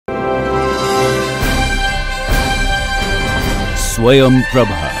Swayam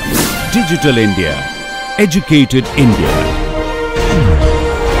Prabha. Digital India. Educated India.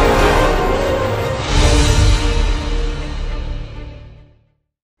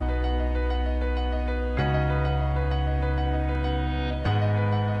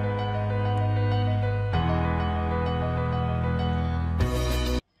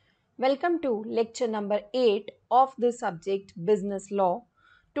 Welcome to lecture number 8 of the subject Business Law.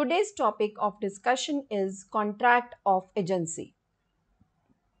 Today's topic of discussion is Contract of Agency.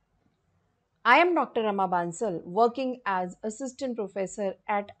 I am Dr. Rama Bansal, working as Assistant Professor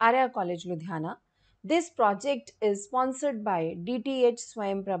at IIT College, Ludhiana. This project is sponsored by DTH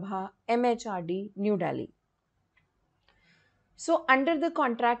Swayam Prabha, MHRD, New Delhi. So, under the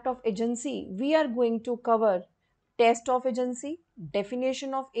Contract of Agency, we are going to cover test of agency,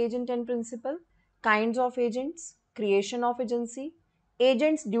 definition of agent and principal, kinds of agents, creation of agency,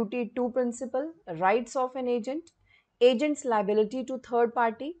 agent's duty to principal, rights of an agent, agent's liability to third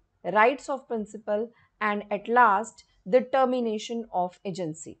party, rights of principal, and at last, the termination of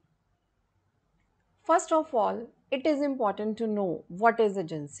agency. First of all, it is important to know what is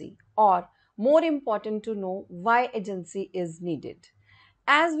agency, or more important to know why agency is needed.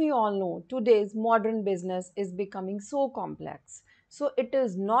 As we all know, today's modern business is becoming so complex. So it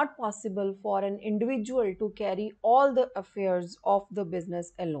is not possible for an individual to carry all the affairs of the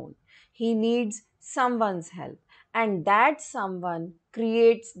business alone. He needs someone's help, and that someone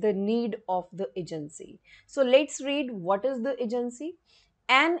creates the need of the agency. So let's read what is the agency.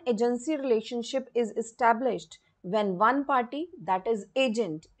 An agency relationship is established when one party, that is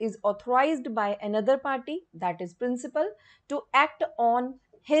agent, is authorized by another party, that is principal, to act on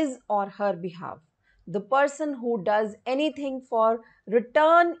his or her behalf. The person who does anything for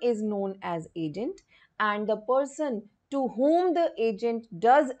return is known as agent, and the person to whom the agent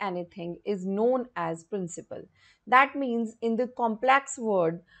does anything is known as principal. That means, in the complex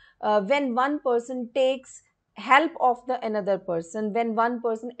word, when one person takes help of the another person, when one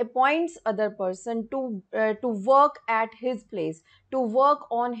person appoints other person to work at his place, to work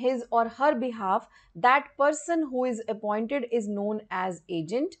on his or her behalf, that person who is appointed is known as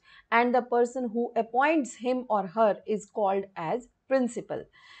agent, and the person who appoints him or her is called as principal.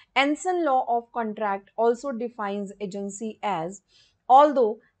 Anson law of contract also defines agency as,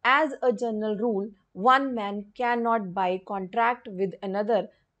 although as a general rule one man cannot by contract with another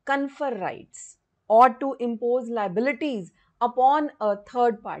confer rights or to impose liabilities upon a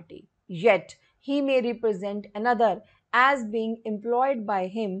third party, yet he may represent another as being employed by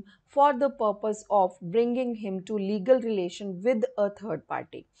him for the purpose of bringing him to legal relation with a third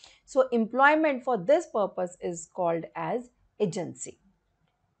party. So, employment for this purpose is called as agency.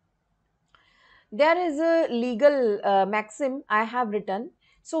 There is a legal maxim I have written,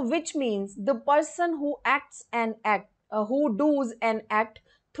 so which means the person who acts an act, who does an act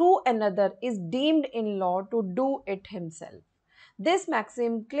through another is deemed in law to do it himself. This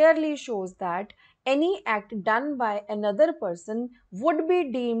maxim clearly shows that any act done by another person would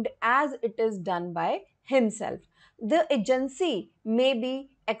be deemed as it is done by himself. The agency may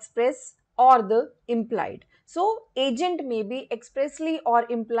be express or the implied. So, agent may be expressly or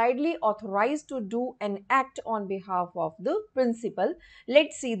impliedly authorized to do an act on behalf of the principal.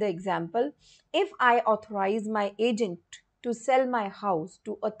 Let's see the example. If I authorize my agent to sell my house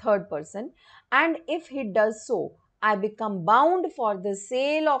to a third person, and if he does so, I become bound for the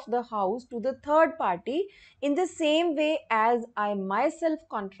sale of the house to the third party in the same way as I myself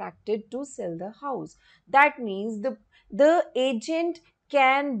contracted to sell the house. That means the agent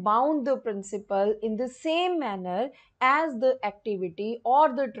can bound the principal in the same manner as the activity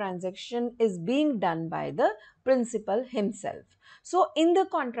or the transaction is being done by the principal himself. So, in the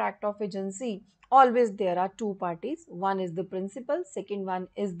contract of agency, always there are two parties. One is the principal, second one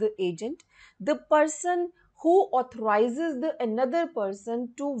is the agent. The person who authorizes the another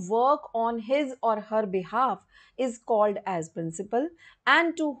person to work on his or her behalf is called as principal,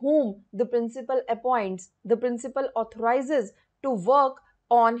 and to whom the principal appoints, the principal authorizes to work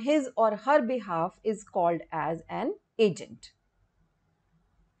on his or her behalf is called as an agent.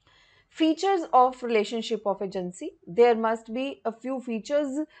 Features of relationship of agency. There must be a few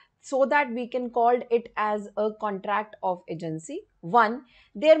features so that we can call it as a contract of agency. One,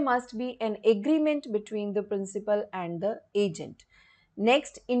 there must be an agreement between the principal and the agent.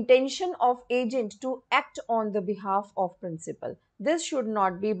 Next, intention of agent to act on the behalf of principal. This should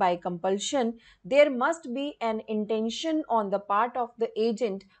not be by compulsion. There must be an intention on the part of the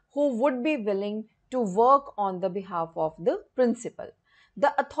agent who would be willing to work on the behalf of the principal.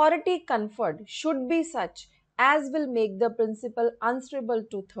 The authority conferred should be such as will make the principal answerable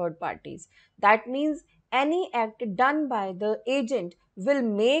to third parties. That means any act done by the agent will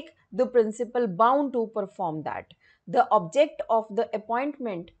make the principal bound to perform that. The object of the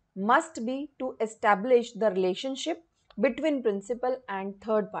appointment must be to establish the relationship between principal and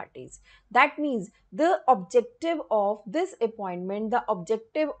third parties. That means the objective of this appointment, the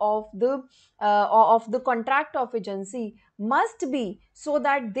objective of the contract of agency must be so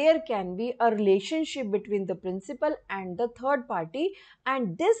that there can be a relationship between the principal and the third party,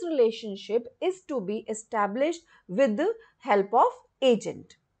 and this relationship is to be established with the help of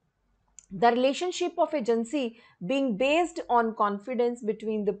agent. The relationship of agency being based on confidence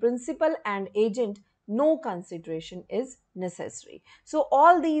between the principal and agent, no consideration is necessary. So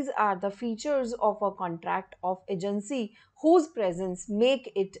all these are the features of a contract of agency whose presence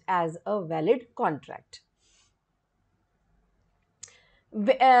make it as a valid contract.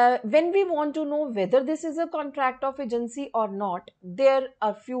 When we want to know whether this is a contract of agency or not, there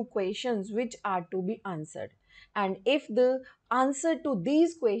are few questions which are to be answered. And if the answer to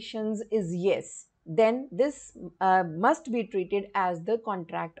these questions is yes, then this must be treated as the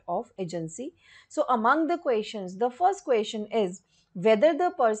contract of agency. So, among the questions, the first question is whether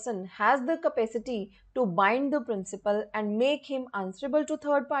the person has the capacity to bind the principal and make him answerable to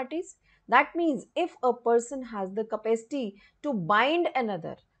third parties. That means if a person has the capacity to bind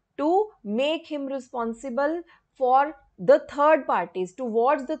another, to make him responsible for the third parties,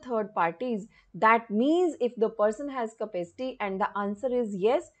 towards the third parties, that means if the person has capacity and the answer is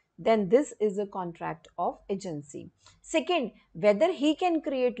yes, then this is a contract of agency. Second, whether he can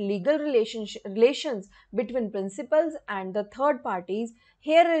create legal relations between principals and the third parties.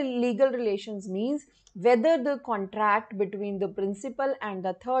 Here legal relations means whether the contract between the principal and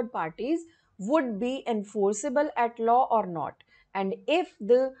the third parties would be enforceable at law or not. And if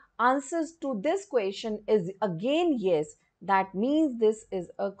the answers to this question is again yes, that means this is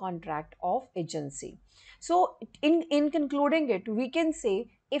a contract of agency. So in concluding it, we can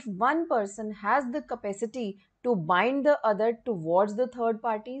say if one person has the capacity to bind the other towards the third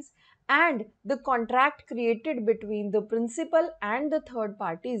parties, and the contract created between the principal and the third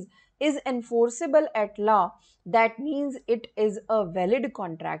parties is enforceable at law, that means it is a valid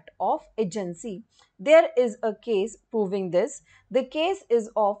contract of agency. There is a case proving this. The case is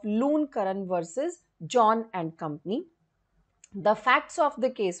of Loon Karan versus John and Company. The facts of the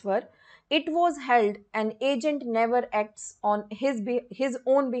case were: it was held an agent never acts on his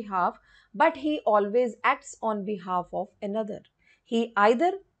own behalf, but he always acts on behalf of another. He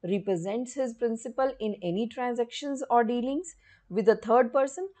either represents his principal in any transactions or dealings with a third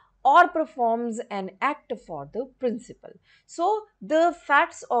person, or performs an act for the principal. So, the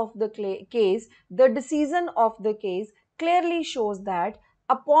facts of the case, the decision of the case clearly shows that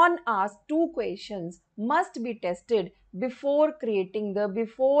upon asked two questions must be tested before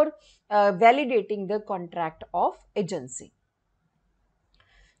validating the contract of agency.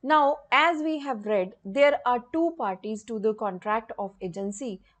 Now, as we have read, there are two parties to the contract of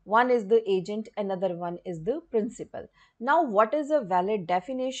agency. One is the agent, another one is the principal. Now, what is a valid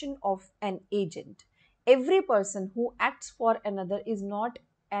definition of an agent? Every person who acts for another is not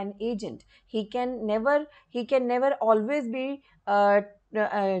an agent. He can never always be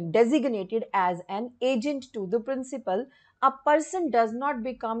designated as an agent to the principal. A person does not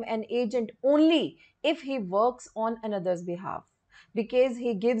become an agent only if he works on another's behalf, because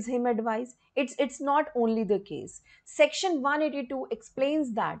he gives him advice. It's not only the case. Section 182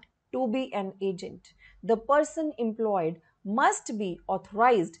 explains that to be an agent, the person employed must be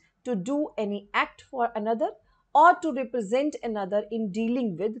authorized to do any act for another or to represent another in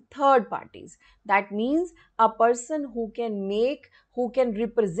dealing with third parties. That means a person who can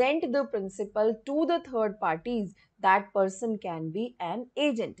represent the principal to the third parties, that person can be an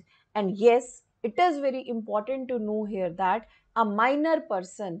agent. And yes, it is very important to know here that a minor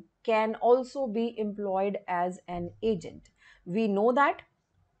person can also be employed as an agent. We know that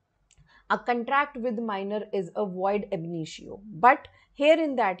a contract with minor is a void ab initio, but here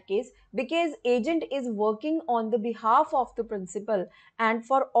in that case, because agent is working on the behalf of the principal, and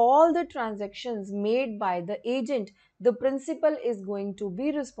for all the transactions made by the agent, the principal is going to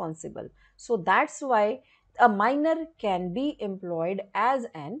be responsible. So that's why a minor can be employed as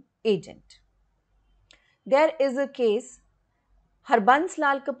an agent. There is a case, Harbans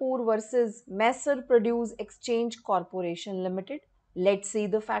Lal Kapoor versus Messer Produce Exchange Corporation Limited. Let's see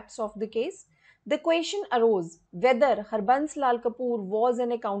the facts of the case. The question arose whether Harbans Lal Kapoor was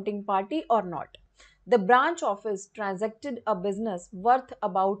an accounting party or not. The branch office transacted a business worth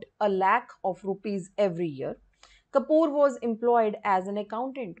about a lakh of rupees every year. Kapoor was employed as an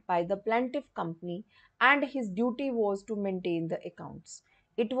accountant by the plaintiff company, and his duty was to maintain the accounts.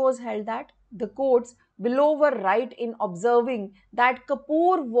 It was held that the courts below were right in observing that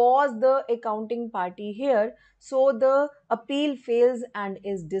Kapoor was the accounting party here, so the appeal fails and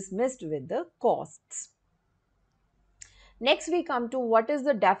is dismissed with the costs. Next, we come to what is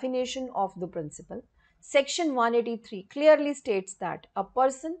the definition of the principle. Section 183 clearly states that a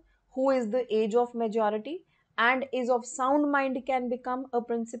person who is the age of majority and is of sound mind can become a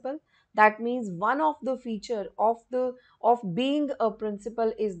principal. That means one of the feature of being a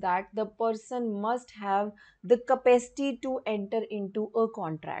principal is that the person must have the capacity to enter into a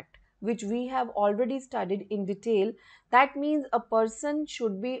contract, which we have already studied in detail. That means a person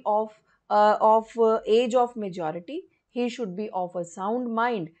should be of age of majority. He should be of a sound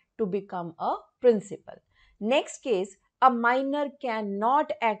mind to become a principal. Next case, a minor cannot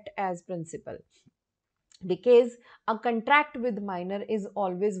act as principal because a contract with minor is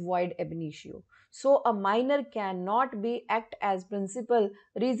always void ab initio. So a minor cannot be act as principal.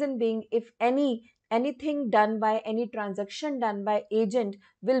 Reason being, if anything done by any transaction done by agent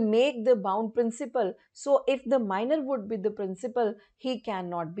will make the bound principal. So if the minor would be the principal, he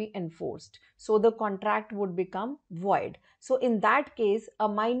cannot be enforced. So the contract would become void. So in that case, a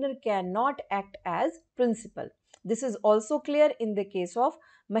minor cannot act as principal. This is also clear in the case of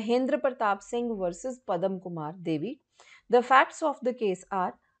Mahendra Pratap Singh versus Padam Kumar Devi. The facts of the case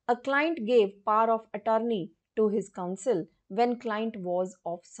are: a client gave power of attorney to his counsel when client was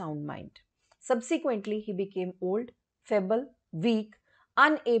of sound mind. Subsequently, he became old, feeble, weak,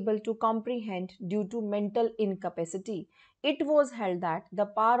 unable to comprehend due to mental incapacity. It was held that the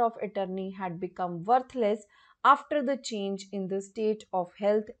power of attorney had become worthless after the change in the state of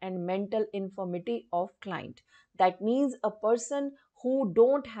health and mental infirmity of client. That means a person who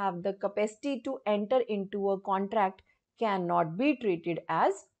don't have the capacity to enter into a contract cannot be treated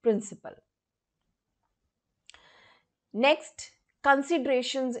as principal. Next,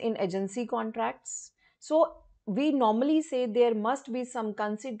 considerations in agency contracts. So we normally say there must be some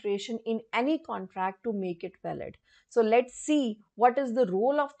consideration in any contract to make it valid. So let's see what is the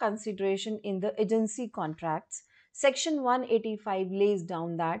role of consideration in the agency contracts. Section 185 lays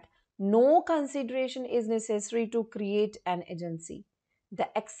down that no consideration is necessary to create an agency. The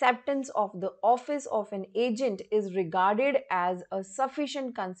acceptance of the office of an agent is regarded as a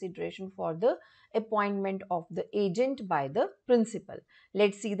sufficient consideration for the appointment of the agent by the principal.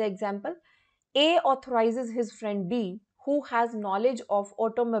 Let's see the example. A authorizes his friend B, who has knowledge of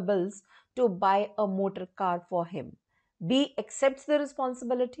automobiles, to buy a motor car for him. B accepts the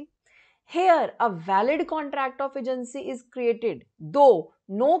responsibility. Here, a valid contract of agency is created, though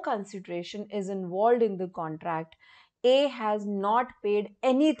no consideration is involved in the contract. A has not paid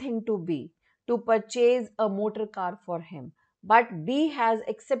anything to B to purchase a motor car for him, but B has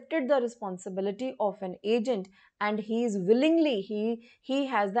accepted the responsibility of an agent and he is willingly, he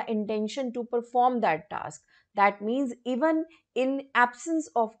has the intention to perform that task. That means even in absence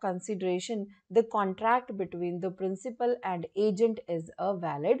of consideration, the contract between the principal and agent is a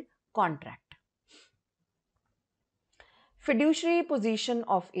valid contract. Fiduciary position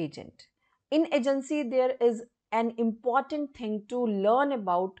of agent. In agency, there is an important thing to learn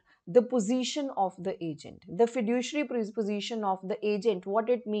about the position of the agent. The fiduciary position of the agent, what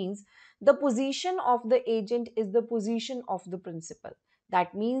it means, the position of the agent is the position of the principal.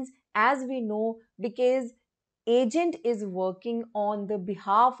 That means, as we know, because agent is working on the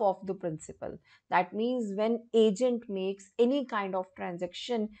behalf of the principal. That means when agent makes any kind of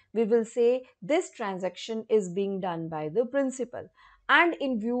transaction, we will say this transaction is being done by the principal. And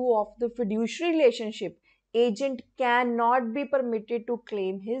in view of the fiduciary relationship, agent cannot be permitted to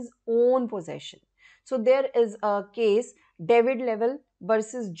claim his own possession. So there is a case, David Level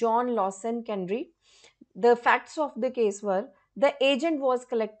versus John Lawson Kendry. The facts of the case were: the agent was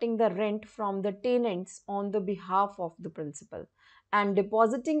collecting the rent from the tenants on the behalf of the principal and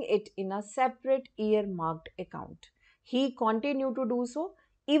depositing it in a separate earmarked account. He continued to do so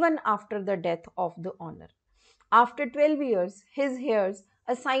even after the death of the owner. After 12 years, his heirs,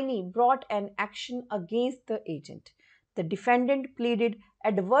 assignee, brought an action against the agent. The defendant pleaded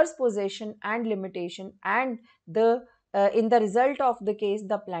adverse possession and limitation, and in the result of the case,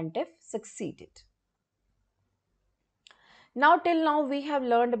 the plaintiff succeeded. Now, till now, we have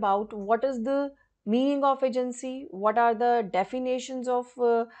learned about what is the meaning of agency, what are the definitions of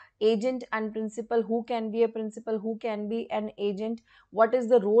agent and principal, who can be a principal, who can be an agent, what is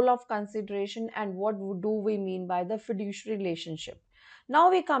the role of consideration, and what do we mean by the fiduciary relationship. Now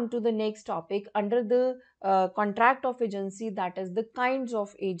we come to the next topic under the contract of agency, that is the kinds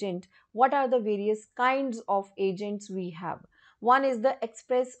of agent. What are the various kinds of agents we have? One is the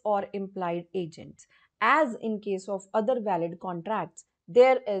express or implied agents. As in case of other valid contracts,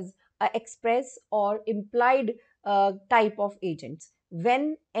 there is a express or implied type of agents.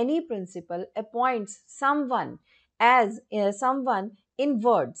 When any principal appoints someone as someone in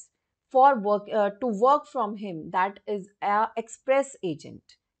words for work to work from him, that is a express agent,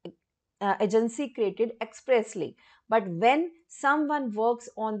 agency created expressly. But when someone works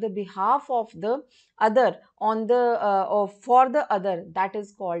on the behalf of the other, on the or for the other, that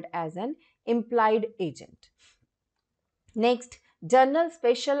is called as an implied agent. Next, general,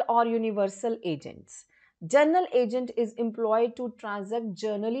 special or universal agents. General agent is employed to transact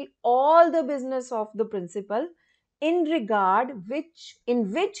generally all the business of the principal in regard which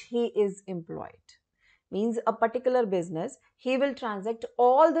he is employed. Means a particular business, he will transact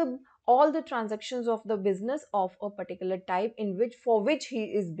all the transactions of the business of a particular type in which for which he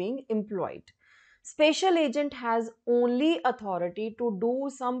is being employed. Special agent has only authority to do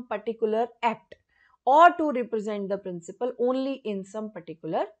some particular act or to represent the principal only in some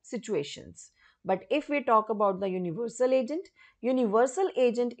particular situations. But if we talk about the universal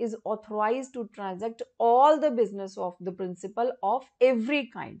agent is authorized to transact all the business of the principal of every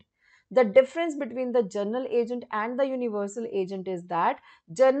kind. The difference between the general agent and the universal agent is that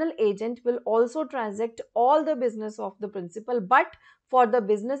general agent will also transact all the business of the principal, but for the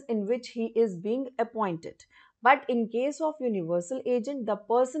business in which he is being appointed. But in case of universal agent, the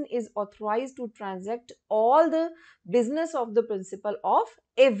person is authorized to transact all the business of the principal of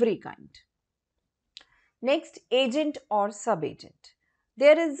every kind. Next, agent or sub-agent.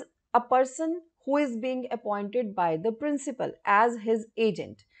 There is a person who is being appointed by the principal as his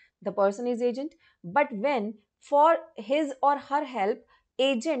agent. The person is agent, but when for his or her help,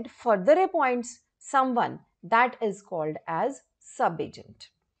 agent further appoints someone, that is called as sub-agent.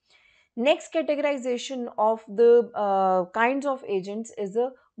 Next categorization of the kinds of agents is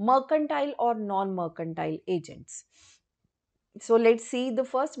a mercantile or non-mercantile agents. So let's see the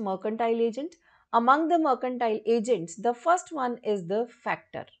first, mercantile agent. Among the mercantile agents, the first one is the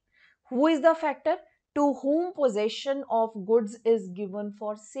factor. Who is the factor? To whom possession of goods is given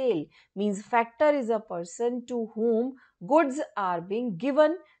for sale. Means factor is a person to whom goods are being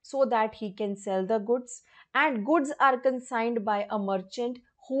given so that he can sell the goods, and goods are consigned by a merchant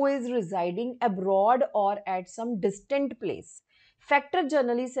who is residing abroad or at some distant place. Factor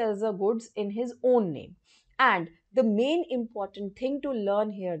generally sells the goods in his own name. And the main important thing to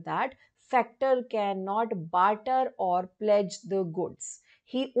learn here that factor cannot barter or pledge the goods.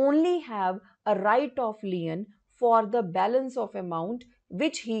 He only have a right of lien for the balance of amount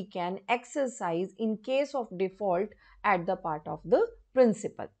which he can exercise in case of default at the part of the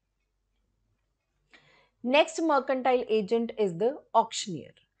principal. Next mercantile agent is the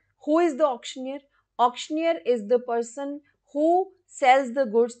auctioneer. Who is the auctioneer? Auctioneer is the person who sells the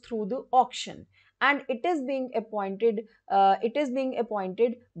goods through the auction, and it is being appointed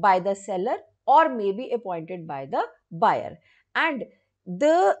by the seller or may be appointed by the buyer. And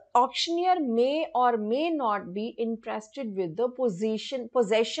the auctioneer may or may not be interested with the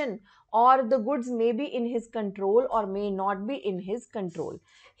possession, or the goods may be in his control or may not be in his control.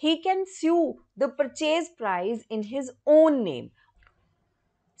 He can sue the purchase price in his own name.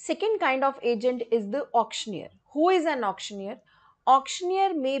 Second kind of agent is the auctioneer. Who is an auctioneer?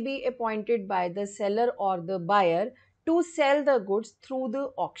 Auctioneer may be appointed by the seller or the buyer to sell the goods through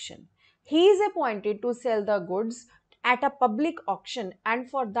the auction. He is appointed to sell the goods at a public auction, and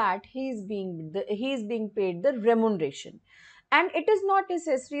for that he is being paid the remuneration. And it is not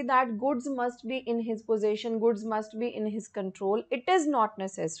necessary that goods must be in his possession, goods must be in his control. It is not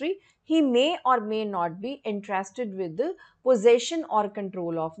necessary. He may or may not be entrusted with the possession or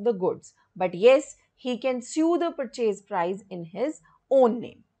control of the goods, but yes, he can sue the purchase price in his own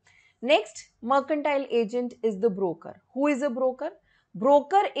name. Next, mercantile agent is the broker. Who is a broker?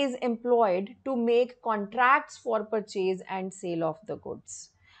 Broker is employed to make contracts for purchase and sale of the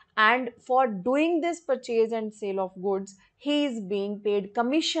goods. And for doing this purchase and sale of goods, he is being paid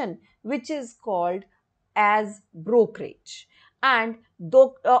commission, which is called as brokerage. And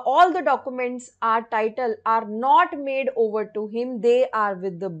though all the documents are title are not made over to him, they are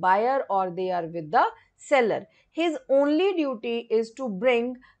with the buyer or they are with the seller. His only duty is to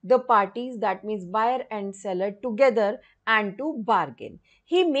bring the parties, that means buyer and seller, together and to bargain.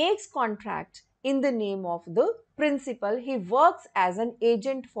 He makes contracts in the name of the principal, he works as an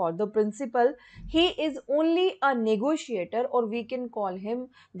agent for the principal. He is only a negotiator, or we can call him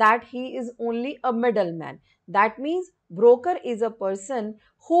that he is only a middleman. That means broker is a person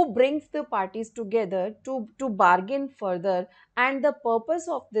who brings the parties together to bargain further, and the purpose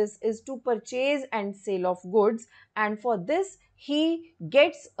of this is to purchase and sale of goods, and for this he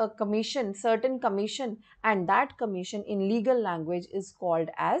gets a commission, certain commission, and that commission in legal language is called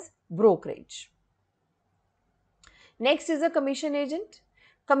as brokerage. Next is a commission agent.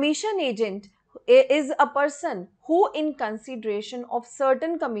 Commission agent is a person who, in consideration of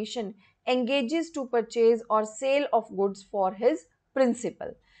certain commission, engages to purchase or sale of goods for his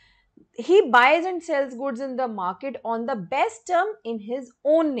principal. He buys and sells goods in the market on the best term in his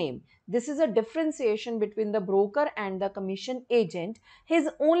own name. This is a differentiation between the broker and the commission agent. His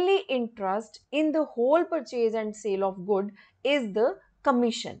only interest in the whole purchase and sale of good is the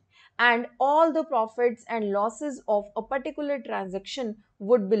commission, and all the profits and losses of a particular transaction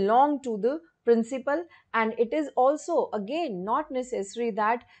would belong to the principal. And it is also again not necessary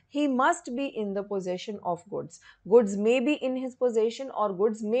that he must be in the possession of goods. Goods may be in his possession or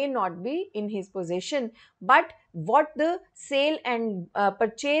goods may not be in his possession, but what the sale and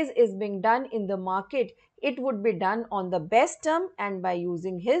purchase is being done in the market, it would be done on the best term and by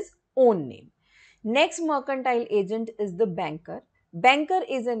using his own name. Next mercantile agent is the banker. Banker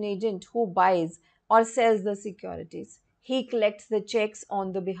is an agent who buys or sells the securities. He collects the checks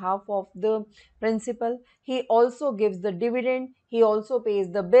on the behalf of the principal. He also gives the dividend. He also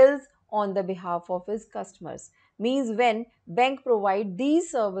pays the bills on the behalf of his customers. Means when bank provide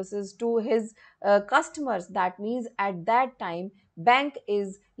these services to his customers, that means at that time bank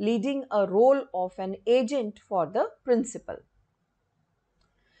is leading a role of an agent for the principal.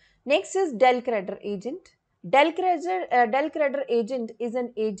 Next is Del Creditor agent. Del Creditor agent is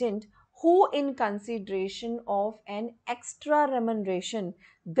an agent who, in consideration of an extra remuneration,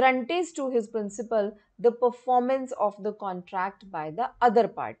 guarantees to his principal the performance of the contract by the other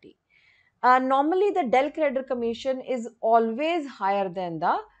party. Normally, the Del Creditor commission is always higher than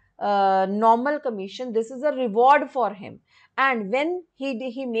the normal commission. This is a reward for him. And when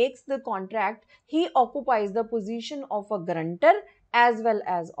he makes the contract, he occupies the position of a guarantor as well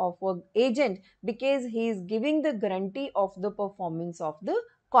as of an agent, because he is giving the guarantee of the performance of the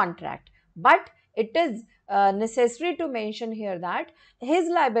contract. But it is necessary to mention here that his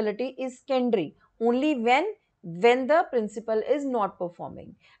liability is secondary only when the principal is not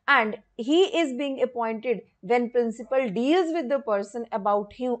performing, and he is being appointed when principal deals with the person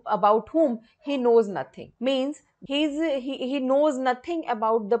about whom he knows nothing. Means he knows nothing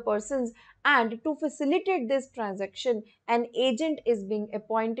about the persons, and to facilitate this transaction an agent is being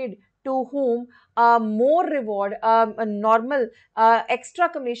appointed to whom more reward, a normal extra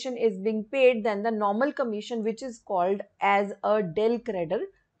commission is being paid than the normal commission, which is called as a Del Creditor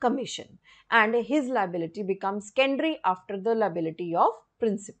commission, and his liability becomes secondary after the liability of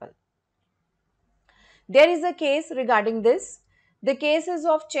principal. There is a case regarding this. The case is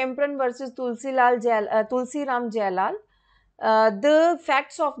of Chempran versus Tulsiram Jailal. The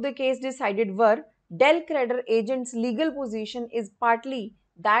facts of the case decided were: Del Creditor agent's legal position is partly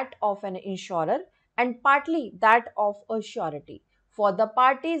that of an insurer and partly that of a surety for the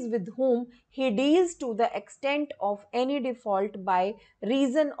parties with whom he deals to the extent of any default by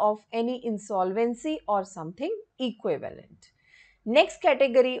reason of any insolvency or something equivalent. Next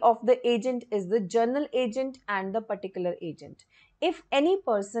category of the agent is the general agent and the particular agent. If any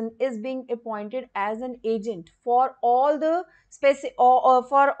person is being appointed as an agent for all the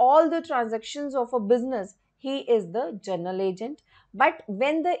for all the transactions of a business, he is the general agent. But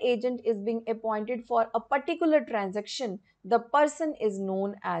when the agent is being appointed for a particular transaction, the person is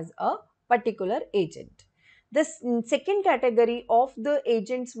known as a particular agent. The second category of the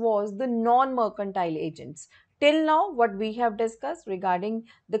agents was the non-mercantile agents. Till now, what we have discussed regarding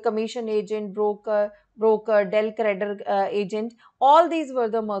the commission agent, broker, Del Creditor agent, all these were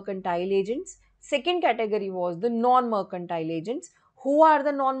the mercantile agents. Second category was the non-mercantile agents. Who are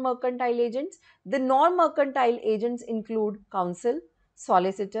the non-mercantile agents? The non-mercantile agents include counsel,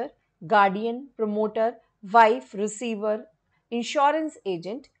 solicitor, guardian, promoter, wife, receiver, insurance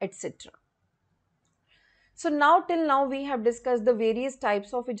agent, etc. So now till now we have discussed the various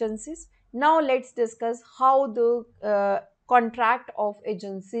types of agencies. Now let's discuss how the contract of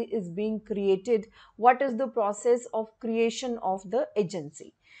agency is being created. What is the process of creation of the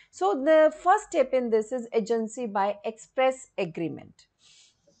agency? So the first step in this is agency by express agreement.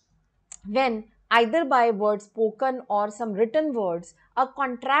 When either by words spoken or some written words, a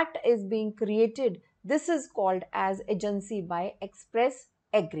contract is being created, this is called as agency by express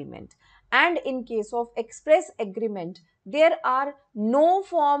agreement. And in case of express agreement, there are no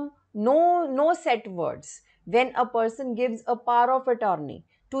form, no set words. When a person gives a power of attorney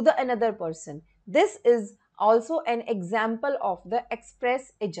to the another person, this is also an example of the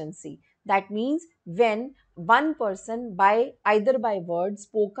express agency. That means when one person, by either by words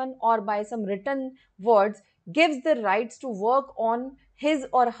spoken or by some written words, gives the rights to work on his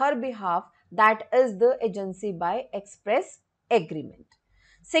or her behalf, that is the agency by express agreement.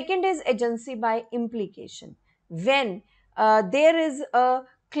 Second is agency by implication. When there is a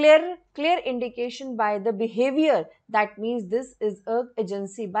clear indication by the behavior, that means this is a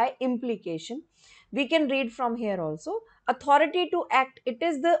agency by implication. We can read from here also. Authority to act, it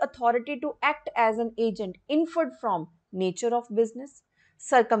is the authority to act as an agent inferred from nature of business,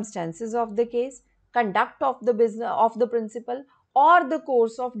 circumstances of the case, conduct of the business of the principal, or the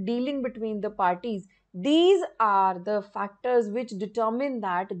course of dealing between the parties. These are the factors which determine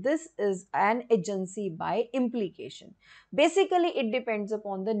that this is an agency by implication. Basically, it depends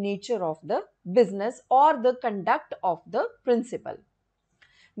upon the nature of the business or the conduct of the principal.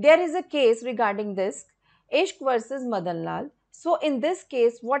 There is a case regarding this, Ishq versus Madan Lal. So in this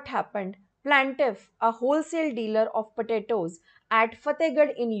case, what happened? Plaintiff, a wholesale dealer of potatoes at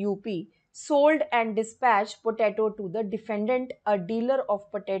Fatehgarh in UP, sold and dispatched potato to the defendant, a dealer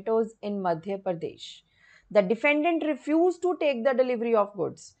of potatoes in Madhya Pradesh. The defendant refused to take the delivery of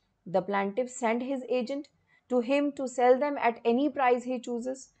goods. The plaintiff sent his agent to him to sell them at any price he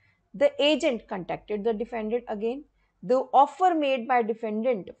chooses. The agent contacted the defendant again. The offer made by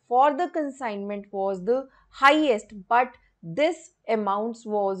defendant for the consignment was the highest, but this amount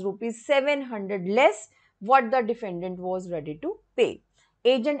was rupees 700 less what the defendant was ready to pay.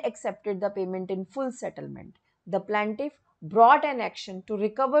 Agent accepted the payment in full settlement. The plaintiff brought an action to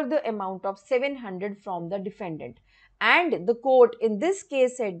recover the amount of 700 from the defendant, and the court in this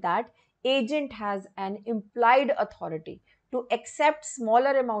case said that agent has an implied authority to accept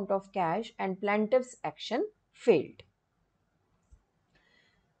smaller amount of cash and plaintiff's action failed.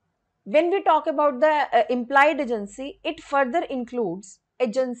 When we talk about the implied agency, it further includes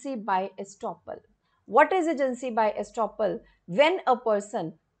agency by estoppel. What is agency by estoppel? When a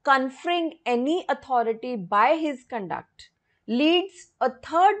person conferring any authority by his conduct leads a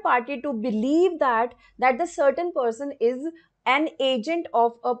third party to believe that the certain person is an agent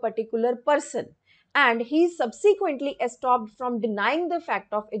of a particular person, and he subsequently estopped from denying the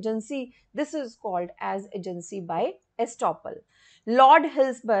fact of agency. This is called as agency by estoppel. Lord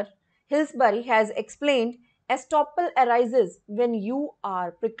Hillsbury has explained, estoppel arises when you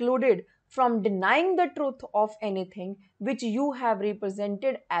are precluded from denying the truth of anything which you have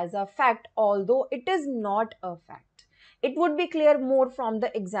represented as a fact, although it is not a fact. It would be clear more from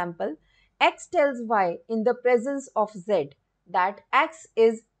the example. X tells Y in the presence of Z that X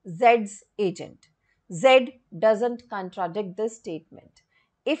is Z's agent. Z doesn't contradict this statement.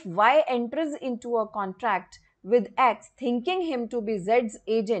 If Y enters into a contract with X thinking him to be Z's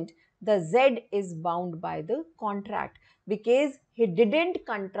agent, the Z is bound by the contract because he didn't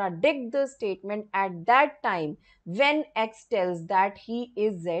contradict the statement at that time when X tells that he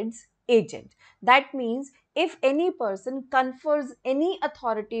is Z's agent. That means if any person confers any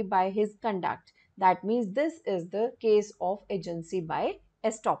authority by his conduct, that means this is the case of agency by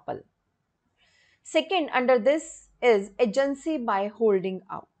estoppel. Second, under this is agency by holding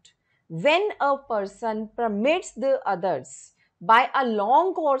out. When a person permits the others by a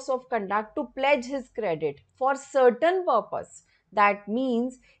long course of conduct to pledge his credit for certain purpose, that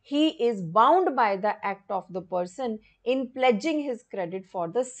means he is bound by the act of the person in pledging his credit for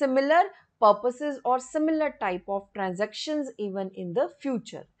the similar purposes or similar type of transactions even in the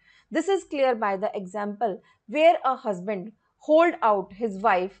future. This is clear by the example where a husband hold out his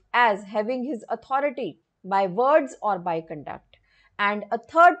wife as having his authority by words or by conduct, and a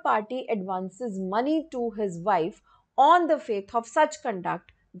third party advances money to his wife on the faith of such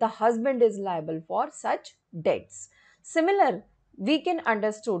conduct, the husband is liable for such debts. Similar, we can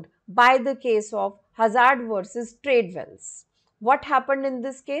understood by the case of Hazard versus Tradewells. What happened in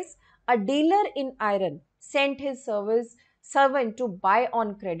this case? A dealer in iron sent his servant to buy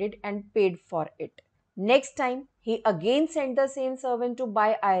on credit and paid for it. Next time, he again sent the same servant to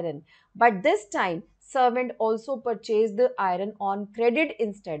buy iron, but this time servant also purchased the iron on credit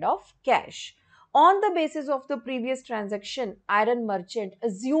instead of cash. On the basis of the previous transaction, iron merchant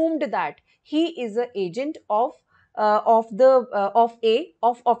assumed that he is an agent of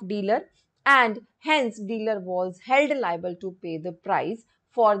dealer, and hence dealer was held liable to pay the price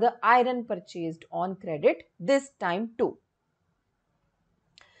for the iron purchased on credit this time too.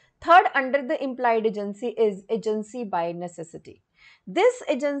 Third, under the implied agency is agency by necessity. This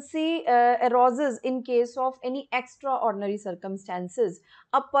agency arises in case of any extraordinary circumstances.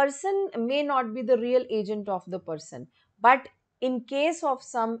 A person may not be the real agent of the person, but in case of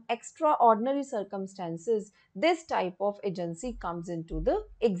some extraordinary circumstances, this type of agency comes into the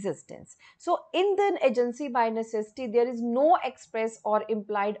existence. So in the agency by necessity, there is no express or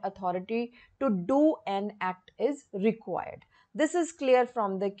implied authority to do an act is required. This is clear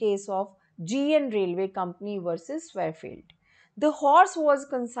from the case of GN Railway Company versus Swafield. The horse was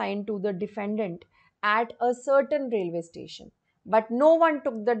consigned to the defendant at a certain railway station, but no one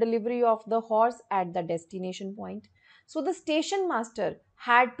took the delivery of the horse at the destination point. So the station master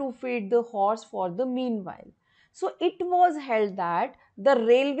had to feed the horse for the meanwhile. So it was held that the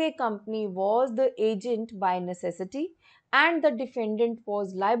railway company was the agent by necessity and the defendant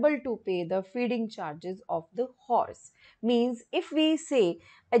was liable to pay the feeding charges of the horse. Means if we say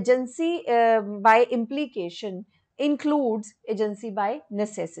agency by implication includes agency by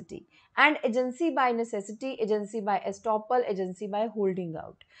necessity, and agency by necessity, agency by estoppel, agency by holding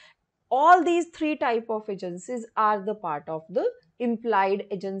out. All these three type of agencies are the part of the implied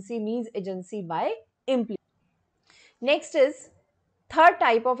agency, means agency by implication. Next is third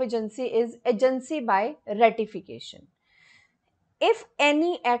type of agency is agency by ratification. If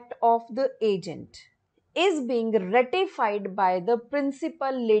any act of the agent is being ratified by the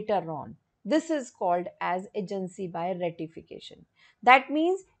principal later on, this is called as agency by ratification. That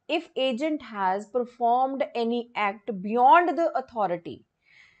means if agent has performed any act beyond the authority,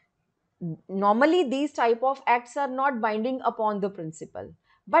 normally these type of acts are not binding upon the principal,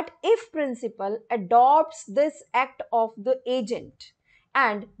 but if principal adopts this act of the agent,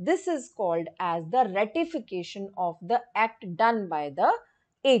 and this is called as the ratification of the act done by the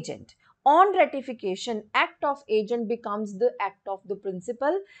agent. On ratification, act of agent becomes the act of the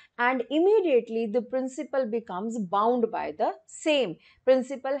principal, and immediately the principal becomes bound by the same.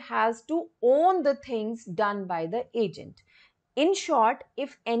 Principal has to own the things done by the agent. In short,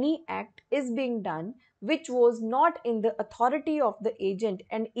 if any act is being done which was not in the authority of the agent,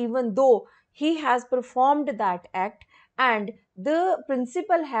 and even though he has performed that act and the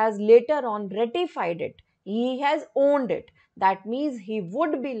principal has later on ratified it, he has owned it, that means he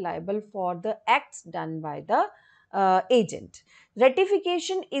would be liable for the acts done by the agent.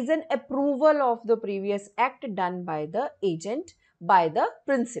 Ratification is an approval of the previous act done by the agent by the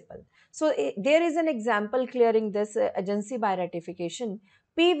principal. So there is an example clearing this agency by ratification.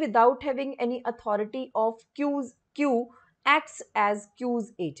 P without having any authority of Q acts as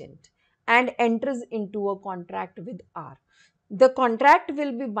Q's agent and enters into a contract with R. The contract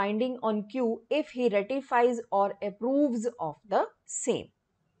will be binding on Q if he ratifies or approves of the same.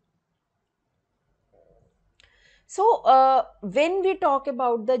 So, when we talk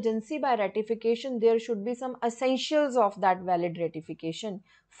about the agency by ratification, there should be some essentials of that valid ratification.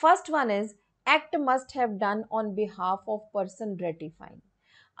 First one is act must have done on behalf of person ratifying.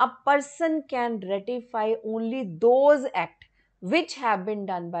 A person can ratify only those acts which have been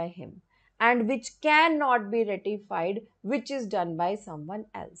done by him and which cannot be ratified which is done by someone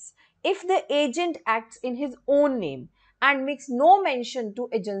else. If the agent acts in his own name and makes no mention to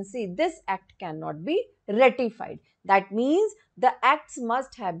agency, this act cannot be ratified. That means the acts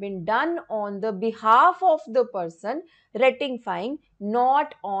must have been done on the behalf of the person ratifying,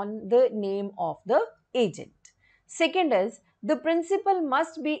 not on the name of the agent. Second is the principle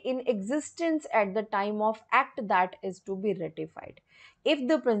must be in existence at the time of act that is to be ratified. If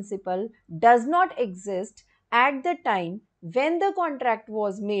the principle does not exist at the time when the contract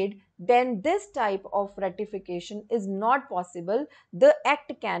was made, then this type of ratification is not possible. The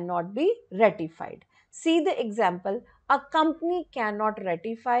act cannot be ratified. See the example, a company cannot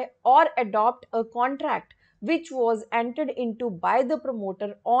ratify or adopt a contract which was entered into by the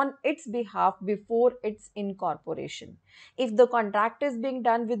promoter on its behalf before its incorporation. If the contract is being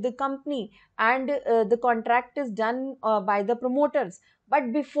done with the company and the contract is done by the promoters,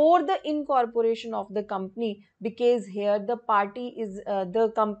 but before the incorporation of the company, because here the party is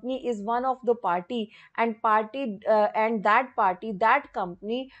the company is one of the party, and that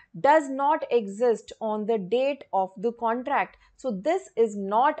company does not exist on the date of the contract, so this is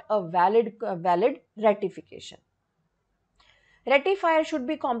not a valid ratification. Ratifier should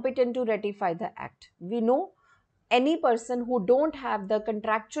be competent to ratify the act. We know any person who don't have the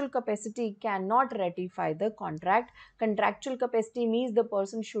contractual capacity cannot ratify the contract. Contractual capacity means the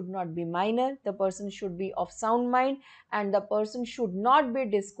person should not be minor, the person should be of sound mind, and the person should not be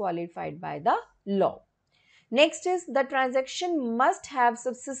disqualified by the law. Next is the transaction must have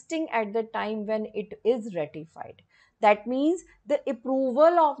subsisting at the time when it is ratified. That means the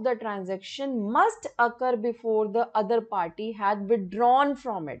approval of the transaction must occur before the other party had withdrawn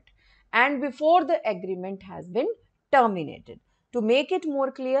from it and before the agreement has been terminated. To make it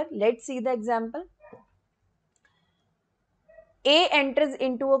more clear, let's see the example. A enters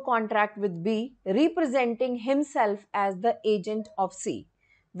into a contract with B, representing himself as the agent of C.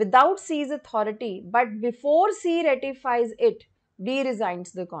 Without C's authority, but before C ratifies it, B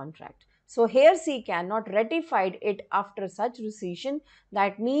resigns the contract. So here C cannot ratify it after such rescission.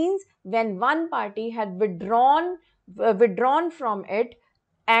 That means when one party had withdrawn from it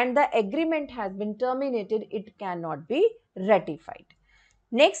and the agreement has been terminated, it cannot be ratified.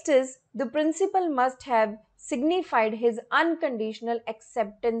 Next is the principal must have signified his unconditional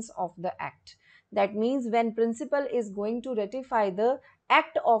acceptance of the act. That means when principal is going to ratify the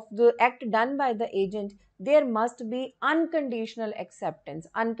act done by the agent, there must be unconditional acceptance.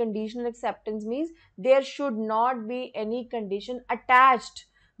 Unconditional acceptance means there should not be any condition attached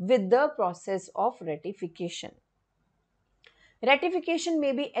with the process of ratification. Ratification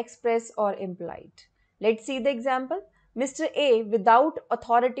may be express or implied. Let's see the example. Mr. A, without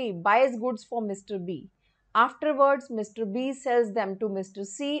authority, buys goods for Mr. B. Afterwards, Mr. B sells them to Mr.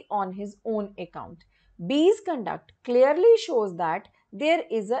 C on his own account. B's conduct clearly shows that there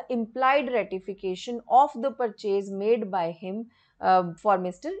is an implied ratification of the purchase made by him for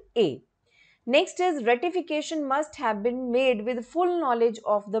Mr. A. Next is ratification must have been made with full knowledge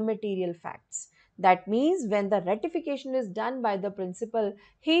of the material facts. That means when the ratification is done by the principal,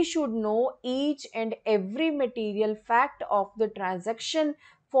 he should know each and every material fact of the transaction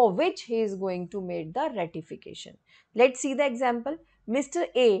for which he is going to make the ratification. Let's see the example. Mr.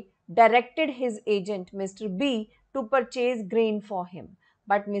 A directed his agent Mr. B to purchase grain for him,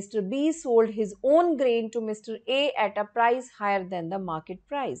 but Mr. B sold his own grain to Mr. A at a price higher than the market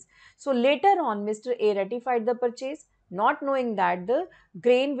price. So later on, Mr. A ratified the purchase, not knowing that the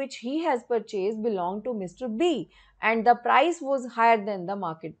grain which he has purchased belonged to Mr. B and the price was higher than the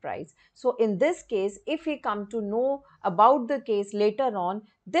market price. So in this case, if we come to know about the case later on,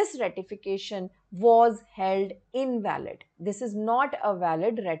 this ratification was held invalid. This is not a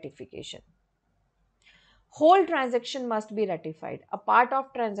valid ratification. Whole transaction must be ratified. A part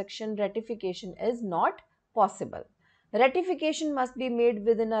of transaction ratification is not possible. Ratification must be made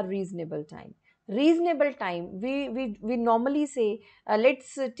within a reasonable time. Reasonable time, we normally say,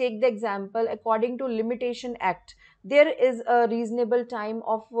 let's take the example, according to Limitation Act, there is a reasonable time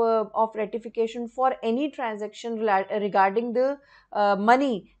of ratification for any transaction regarding the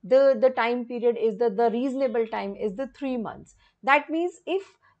money. The time period is the reasonable time is the 3 months. That means if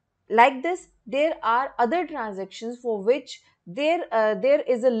like this, there are other transactions for which there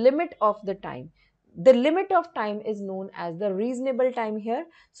is a limit of the time. The limit of time is known as the reasonable time here.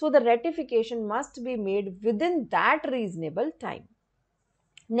 So the ratification must be made within that reasonable time.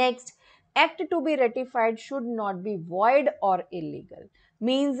 Next, act to be ratified should not be void or illegal.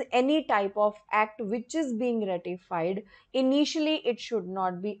 Means any type of act which is being ratified, initially it should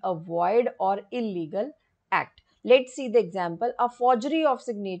not be a void or illegal act. Let's see the example. A forgery of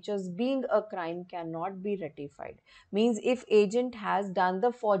signatures being a crime cannot be ratified. Means if agent has done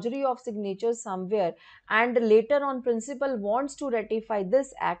the forgery of signatures somewhere and later on principal wants to ratify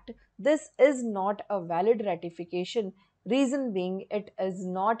this act, this is not a valid ratification. Reason being, it is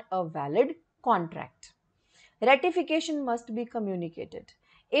not a valid contract. Ratification must be communicated.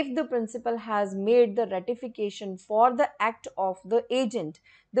 If the principal has made the ratification for the act of the agent,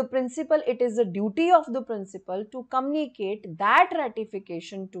 it is the duty of the principal to communicate that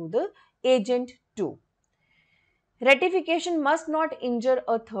ratification to the agent too. Ratification must not injure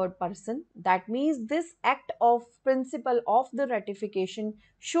a third person. That means this act of principle of the ratification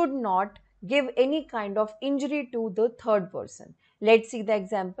should not give any kind of injury to the third person. Let's see the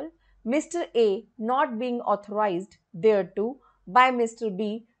example. Mr. A, not being authorized thereto by Mr.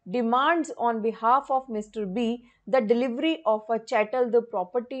 B, demands on behalf of Mr. B the delivery of a chattel, the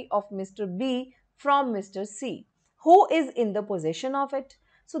property of Mr. B, from Mr. C, who is in the possession of it.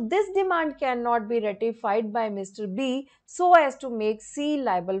 So this demand cannot be ratified by Mr. B so as to make C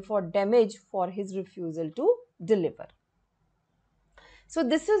liable for damage for his refusal to deliver. So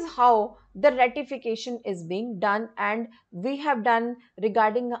this is how the ratification is being done, and we have done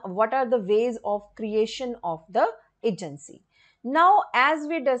regarding what are the ways of creation of the agency. Now, as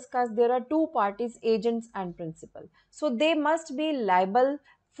we discussed, there are two parties, agents and principal. So they must be liable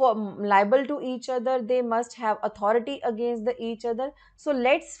to each other. They must have authority against each other. So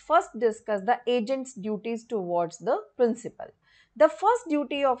let's first discuss the agent's duties towards the principal. The first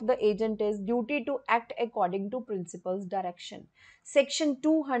duty of the agent is duty to act according to principal's direction. Section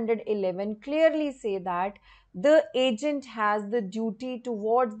 211 clearly say that the agent has the duty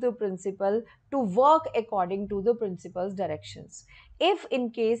towards the principal to work according to the principal's directions. If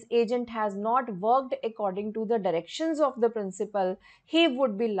in case agent has not worked according to the directions of the principal, he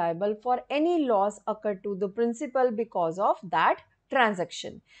would be liable for any loss occurred to the principal because of that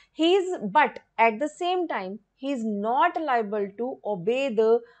transaction. But at the same time, he is not liable to obey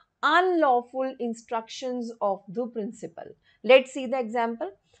the unlawful instructions of the principal. Let's see the example.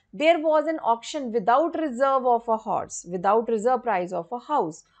 There was an auction without reserve of a horse, without reserve price of a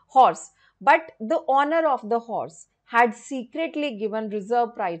horse, but the owner of the horse had secretly given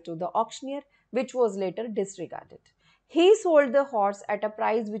reserve price to the auctioneer, which was later disregarded. He sold the horse at a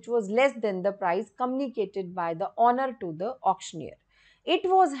price which was less than the price communicated by the owner to the auctioneer. It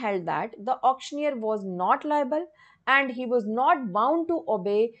was held that the auctioneer was not liable and he was not bound to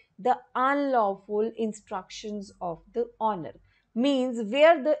obey the unlawful instructions of the owner. Means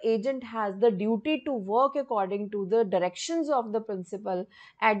where the agent has the duty to work according to the directions of the principal,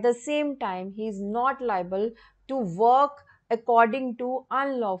 at the same time he is not liable to work according to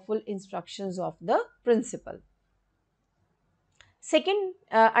unlawful instructions of the principal. Second,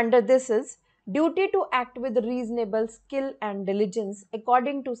 under this is duty to act with reasonable skill and diligence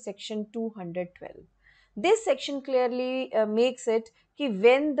according to section 212. This section clearly makes it कि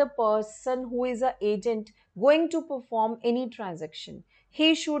when the person who is an agent going to perform any transaction,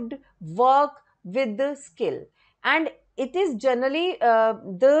 he should work with the skill, and it is generally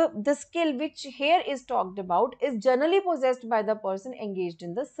the skill which here is talked about is generally possessed by the person engaged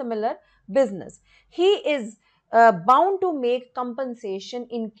in the similar business. He is bound to make compensation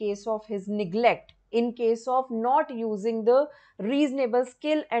in case of his neglect, in case of not using the reasonable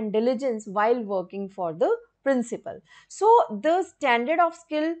skill and diligence while working for the principal. So the standard of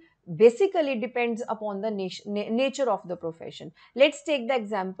skill basically depends upon the nature of the profession. Let's take the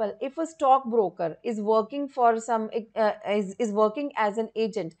example. If a stockbroker is working for is working as an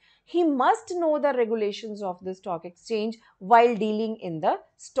agent, he must know the regulations of the stock exchange while dealing in the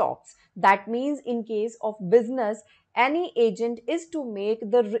stocks. That means in case of business, any agent is to make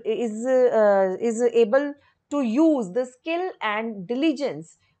the is able to use the skill and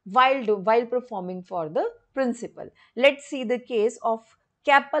diligence while performing for the principal. Let's see the case of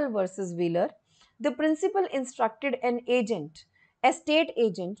Capel versus Wheeler. The principal instructed an estate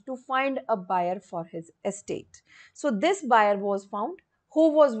agent, to find a buyer for his estate. So this buyer was found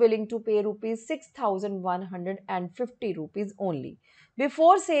who was willing to pay rupees 6,150 rupees only.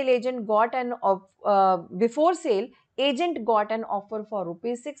 Before sale, agent got an offer for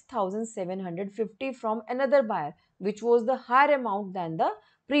rupees 6,750 from another buyer, which was the higher amount than the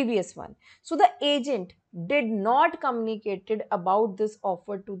previous one. So the agent did not communicated about this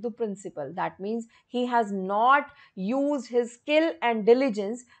offer to the principal. That means he has not used his skill and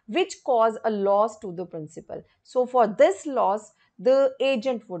diligence, which cause a loss to the principal. So for this loss, the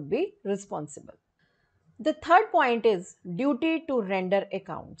agent would be responsible. The third point is duty to render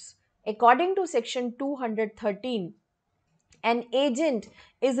accounts. According to section 213, an agent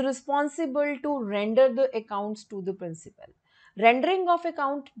is responsible to render the accounts to the principal. Rendering of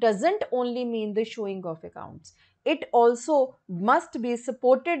account doesn't only mean the showing of accounts. It also must be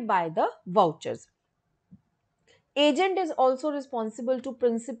supported by the vouchers. Agent is also responsible to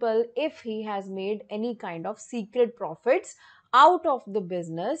principal if he has made any kind of secret profits out of the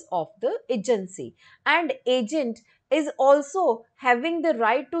business of the agency, and agent is also having the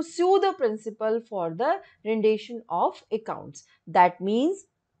right to sue the principal for the rendition of accounts. That means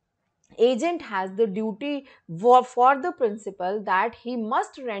agent has the duty for the principal that he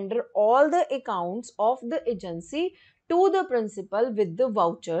must render all the accounts of the agency to the principal with the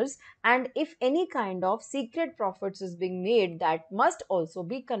vouchers, and if any kind of secret profits is being made, that must also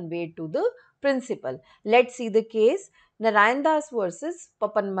be conveyed to the principal. Let's see the case Narayan Das versus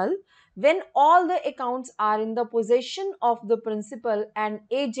Papanmal. When all the accounts are in the possession of the principal, an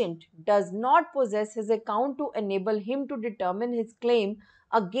agent does not possess his account to enable him to determine his claim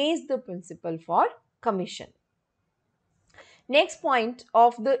against the principal for commission. Next point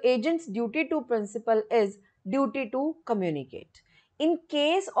of the agent's duty to principal is duty to communicate. In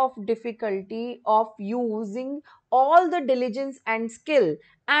case of difficulty of using all the diligence and skill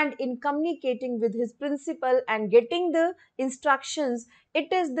and in communicating with his principal and getting the instructions,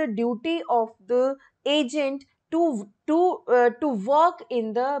 it is the duty of the agent to work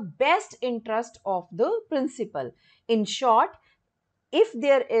in the best interest of the principal. In short, if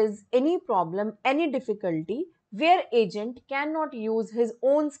there is any problem, any difficulty, where agent cannot use his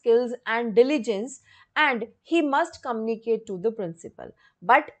own skills and diligence and he must communicate to the principal.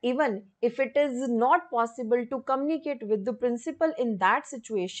 But even if it is not possible to communicate with the principal in that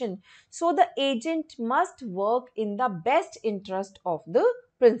situation, so the agent must work in the best interest of the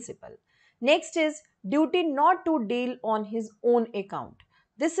principal. Next is duty not to deal on his own account.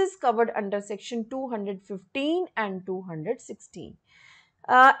 This is covered under section 215 and 216.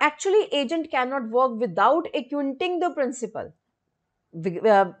 Actually, agent cannot work without acquainting the principal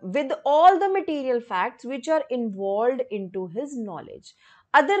with all the material facts which are involved into his knowledge.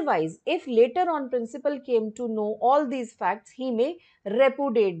 Otherwise, if later on principal came to know all these facts, he may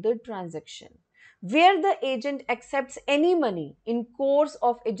repudiate the transaction. Where the agent accepts any money in course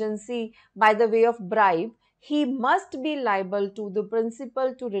of agency by the way of bribe, he must be liable to the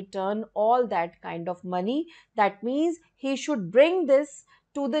principal to return all that kind of money. That means he should bring this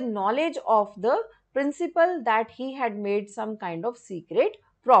to the knowledge of the principal that he had made some kind of secret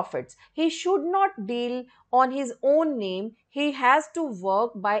profits. He should not deal on his own name. He has to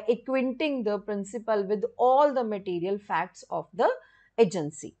work by acquainting the principal with all the material facts of the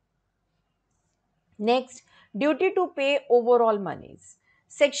agency. Next, duty to pay overall monies.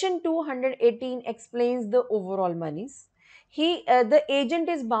 Section 218 explains the overall monies. The agent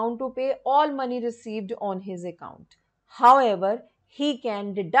is bound to pay all money received on his account. However, he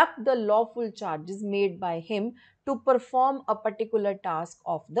can deduct the lawful charges made by him to perform a particular task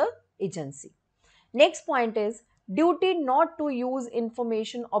of the agency. Next point is duty not to use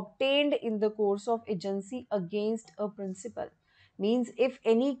information obtained in the course of agency against a principal. Means if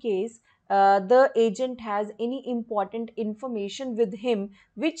any case the agent has any important information with him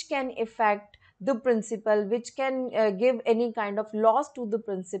which can affect the principal, which can give any kind of loss to the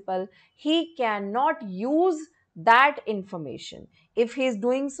principal, he cannot use that information. If he is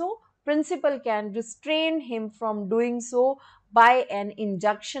doing so, principal can restrain him from doing so by an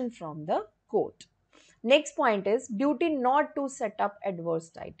injunction from the court. Next point is duty not to set up adverse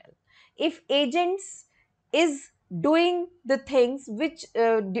title. If agents is doing the things which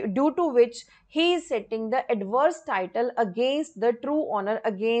due to which he is setting the adverse title against the true owner,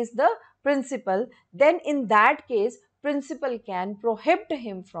 against the principal, then in that case principal can prohibit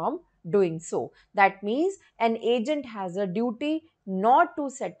him from doing so. That means an agent has a duty not to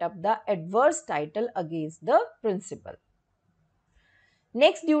set up the adverse title against the principal.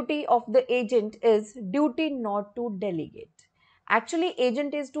 Next duty of the agent is duty not to delegate. Actually,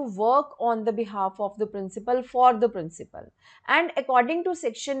 agent is to work on the behalf of the principal for the principal. And according to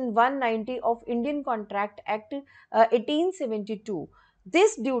section 190 of Indian Contract Act 1872,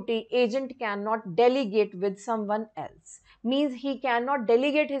 this duty agent cannot delegate with someone else. Means he cannot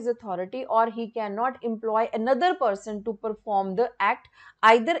delegate his authority or he cannot employ another person to perform the act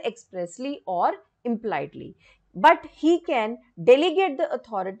either expressly or impliedly, but he can delegate the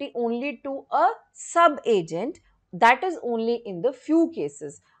authority only to a sub agent. That is only in the few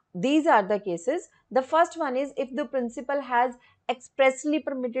cases. These are the cases. The first one is if the principal has expressly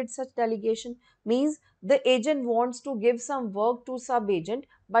permitted such delegation. Means the agent wants to give some work to sub agent,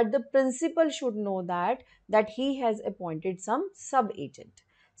 but the principal should know that he has appointed some sub agent.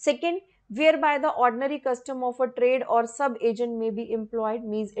 Second, whereby the ordinary custom of a trade or sub agent may be employed.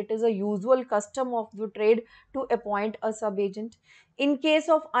 Means it is a usual custom of the trade to appoint a sub agent. In case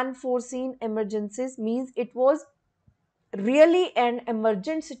of unforeseen emergencies, means it was really an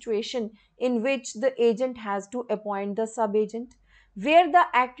emergent situation in which the agent has to appoint the sub agent. Where the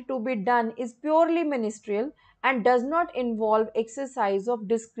act to be done is purely ministerial and does not involve exercise of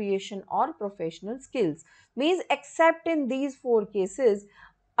discretion or professional skills. Means except in these four cases,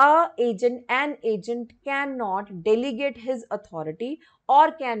 an agent cannot delegate his authority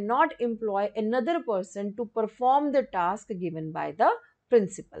or cannot employ another person to perform the task given by the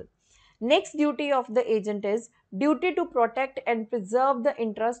principal. Next duty of the agent is duty to protect and preserve the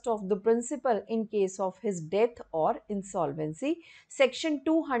interest of the principal in case of his death or insolvency. Section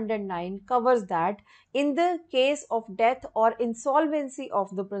 209 covers that in the case of death or insolvency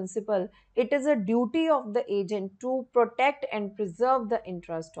of the principal, it is a duty of the agent to protect and preserve the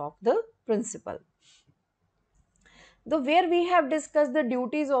interest of the principal. Where we have discussed the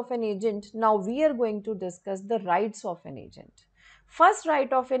duties of an agent, now we are going to discuss the rights of an agent. First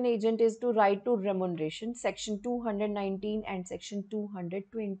right of an agent is to right to remuneration, section 219 and section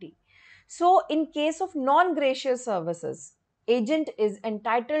 220. So in case of non-gracious services, agent is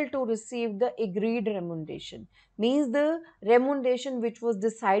entitled to receive the agreed remuneration. Means the remuneration which was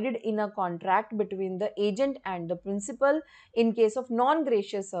decided in a contract between the agent and the principal. In case of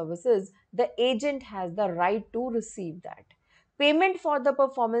non-gracious services, the agent has the right to receive that. Payment for the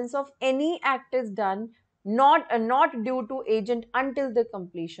performance of any act is done not due to agent until the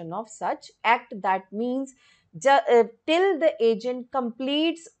completion of such act. That means till the agent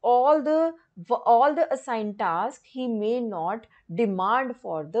completes all the assigned tasks, he may not demand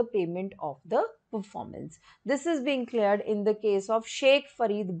for the payment of the performance. This is being cleared in the case of Sheikh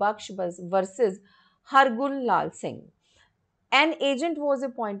Farid Baksh versus Hargun Lal Singh. An agent was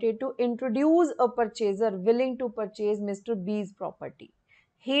appointed to introduce a purchaser willing to purchase Mr. B's property.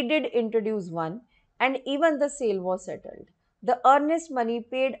 He did introduce one, and even the sale was settled. The earnest money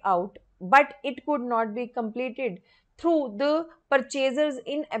paid out, but it could not be completed through the purchaser's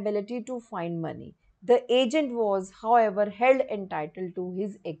inability to find money. The agent was, however, held entitled to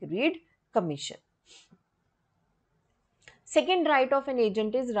his agreed commission. Second right of an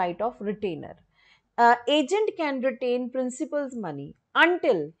agent is right of retainer. Agent can retain principal's money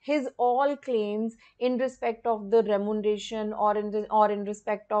until his all claims in respect of the remuneration or in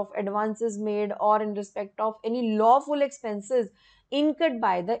respect of advances made or in respect of any lawful expenses incurred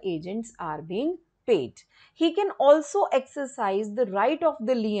by the agents are being paid. He can also exercise the right of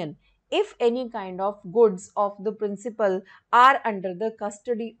the lien if any kind of goods of the principal are under the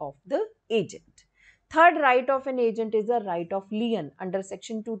custody of the agent. Third right of an agent is a right of lien under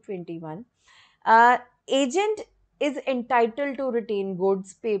section 221. uh, Agent is entitled to retain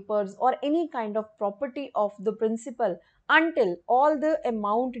goods, papers, or any kind of property of the principal until all the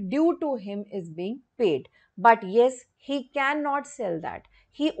amount due to him is being paid. But yes, he cannot sell that.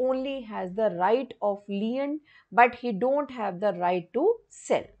 He only has the right of lien, but he don't have the right to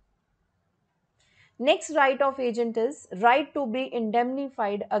sell. Next right of agent is right to be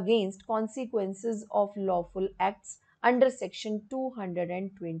indemnified against consequences of lawful acts under section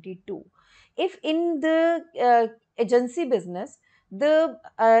 222. If in the agency business the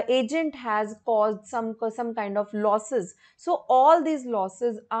agent has caused some kind of losses, so all these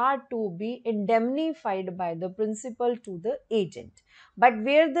losses are to be indemnified by the principal to the agent. But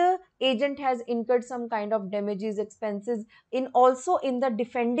where the agent has incurred some kind of damages, expenses in also in the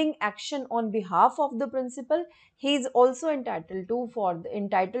defending action on behalf of the principal, he is also entitled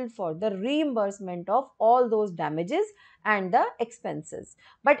for the reimbursement of all those damages and the expenses.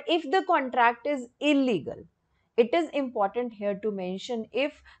 But if the contract is illegal, it is important here to mention,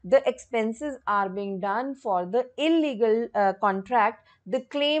 if the expenses are being done for the illegal contract, the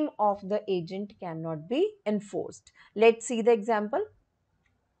claim of the agent cannot be enforced. Let's see the example.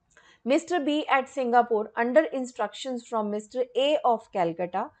 Mr. B at Singapore, under instructions from Mr. A of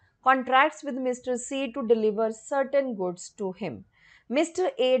Calcutta, contracts with Mr. C to deliver certain goods to him. Mr.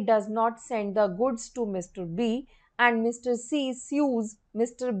 A does not send the goods to Mr. B, and Mr. C sues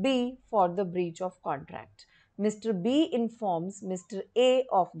Mr. B for the breach of contract. Mr. B informs Mr. A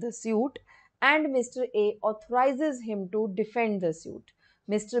of the suit, and Mr. A authorizes him to defend the suit.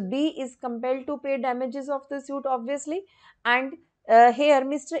 Mr. B is compelled to pay damages of the suit, obviously, and here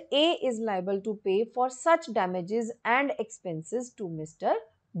Mr. A is liable to pay for such damages and expenses to Mr.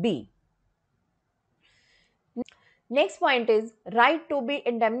 B. Next point is right to be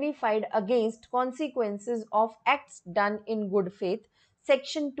indemnified against consequences of acts done in good faith,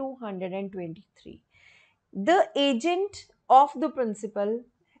 section 223. The agent of the principal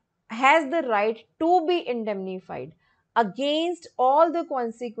has the right to be indemnified against all the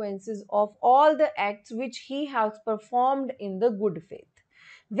consequences of all the acts which he has performed in the good faith.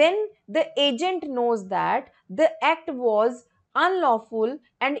 When the agent knows that the act was unlawful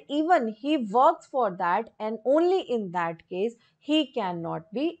and even he works for that, and only in that case he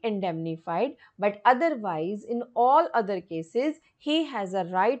cannot be indemnified, but otherwise in all other cases he has a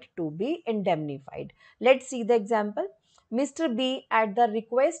right to be indemnified. Let's see the example. Mr. B, at the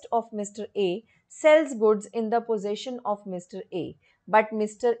request of Mr. A, sells goods in the possession of Mr. A, but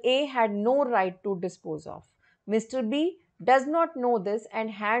Mr. A had no right to dispose of. Mr. B does not know this and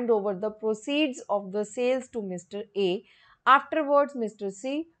hand over the proceeds of the sales to Mr. A. Afterwards, Mr.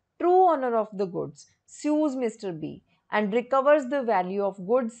 C, true owner of the goods, sues Mr. B and recovers the value of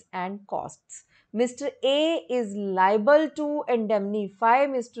goods and costs. Mr. A is liable to indemnify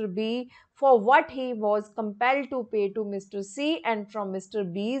Mr. B for what he was compelled to pay to Mr. C and from Mr.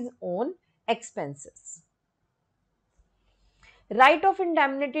 B's own expenses. Right of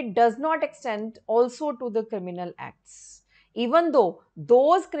indemnity does not extend also to the criminal acts, even though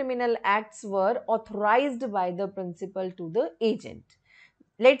those criminal acts were authorized by the principal to the agent.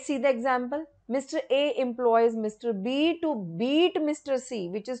 Let's see the example. Mr. A employs Mr. B to beat Mr. C,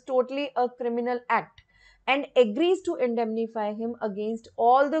 which is totally a criminal act, and agrees to indemnify him against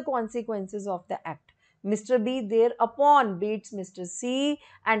all the consequences of the act. Mr. B thereupon beats Mr. C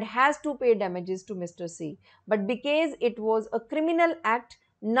and has to pay damages to Mr. C. But because it was a criminal act,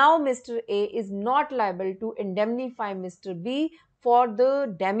 Now Mr. A is not liable to indemnify Mr. B for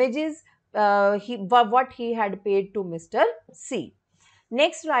the damages what he had paid to Mr. C.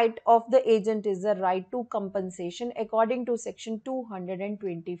 Next right of the agent is the right to compensation according to section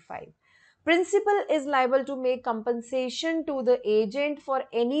 225. Principal is liable to make compensation to the agent for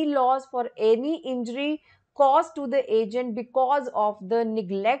any loss, for any injury caused to the agent because of the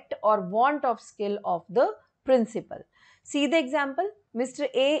neglect or want of skill of the principal. See the example. Mr.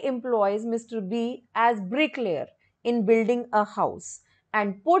 A employs Mr. B as bricklayer in building a house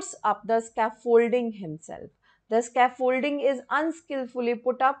and puts up the scaffolding himself. The scaffolding is unskillfully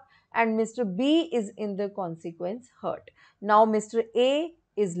put up and Mr. B is in the consequence hurt. Now Mr. A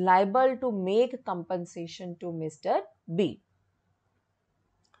is liable to make compensation to Mr. B.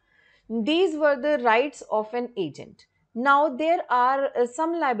 These were the rights of an agent. Now there are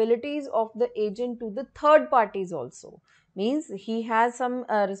some liabilities of the agent to the third parties also. Means he has some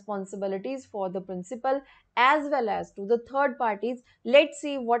responsibilities for the principal as well as to the third parties. Let's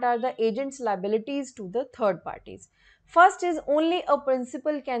see what are the agent's liabilities to the third parties. First is only a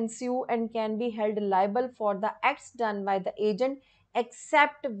principal can sue and can be held liable for the acts done by the agent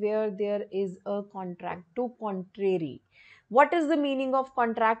except where there is a contract to contrary. What is the meaning of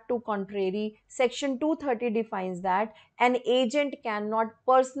contract to contrary? Section 230 defines that an agent cannot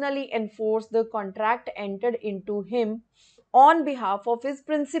personally enforce the contract entered into him on behalf of his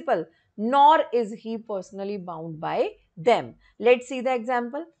principal, nor is he personally bound by them. Let's see the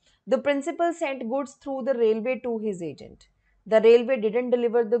example. The principal sent goods through the railway to his agent. The railway didn't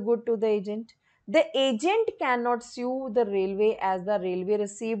deliver the good to the agent. The agent cannot sue the railway as the railway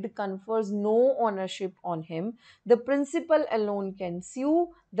received confers no ownership on him. The principal alone can sue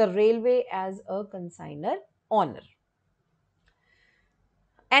the railway as a consignor owner.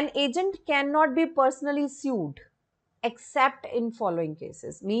 An agent cannot be personally sued except in following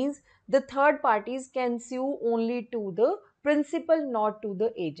cases. Means the third parties can sue only to the principal, not to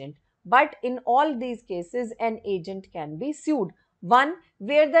the agent. But in all these cases, an agent can be sued. One,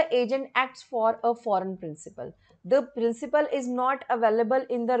 where the agent acts for a foreign principal. The principal is not available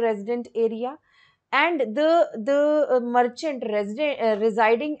in the resident area and the merchant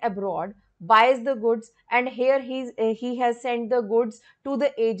residing abroad buys the goods and here he has sent the goods to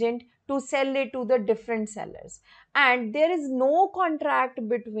the agent to sell it to the different sellers, and there is no contract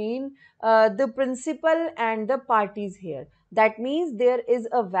between the principal and the parties here. That means there is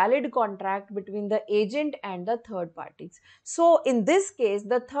a valid contract between the agent and the third parties. So in this case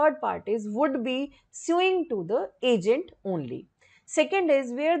the third parties would be suing to the agent only. Second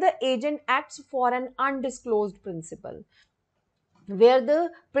is where the agent acts for an undisclosed principal. Where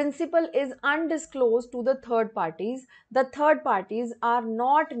the principal is undisclosed to the third parties are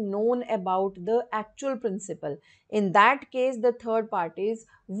not known about the actual principal. In that case, the third parties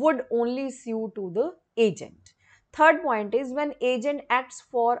would only sue to the agent. Third point is when agent acts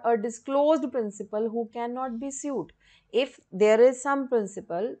for a disclosed principal who cannot be sued. If there is some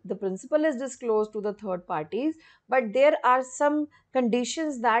principal, the principal is disclosed to the third parties, but there are some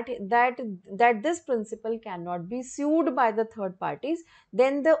conditions that this principal cannot be sued by the third parties,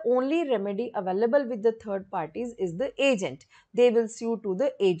 then the only remedy available with the third parties is the agent. They will sue to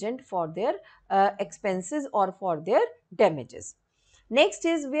the agent for their expenses or for their damages. Next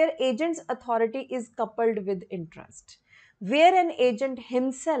is where agent's authority is coupled with interest. Where an agent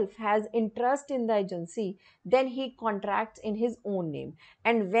himself has interest in the agency, then he contracts in his own name.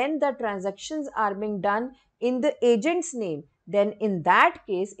 And when the transactions are being done in the agent's name, then in that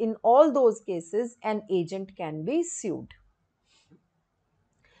case, in all those cases, an agent can be sued.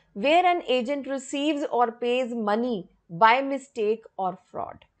 Where an agent receives or pays money by mistake or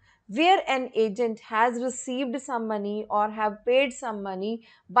fraud. Where an agent has received some money or have paid some money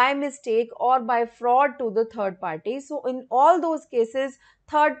by mistake or by fraud to the third party. So in all those cases,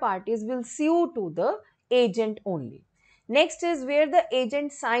 third parties will sue to the agent only. Next is where the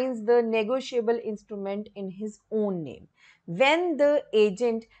agent signs the negotiable instrument in his own name. When the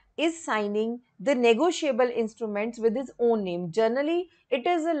agent is signing the negotiable instruments with his own name, generally it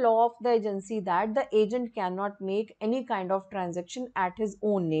is a law of the agency that the agent cannot make any kind of transaction at his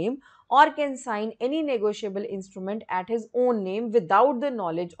own name or can sign any negotiable instrument at his own name without the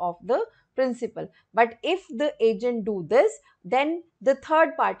knowledge of the principal. But if the agent do this, then the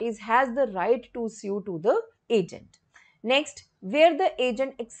third parties has the right to sue to the agent. Next, where the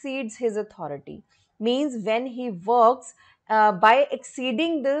agent exceeds his authority, means when he works by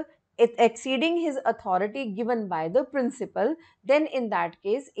exceeding his authority given by the principal, then in that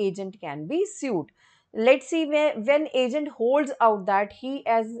case agent can be sued. Let's see, when agent holds out that he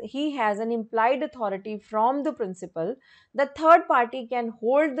has an implied authority from the principal, the third party can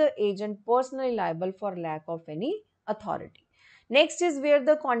hold the agent personally liable for lack of any authority. Next is where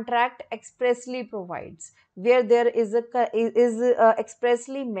the contract expressly provides, where there is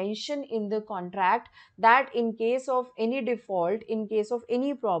expressly mentioned in the contract that in case of any default, in case of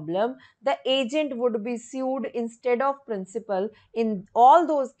any problem, the agent would be sued instead of principal. In all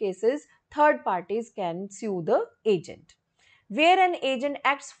those cases, third parties can sue the agent. Where an agent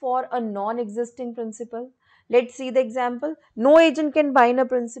acts for a non existing principal. Let's see the example. No agent can bind a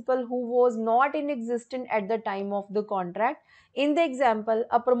principal who was not in existence at the time of the contract. In the example,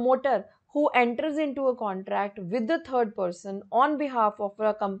 a promoter who enters into a contract with the third person on behalf of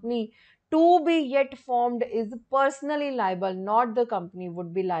a company to be yet formed is personally liable, not the company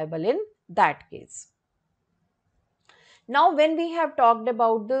would be liable in that case. Now, when we have talked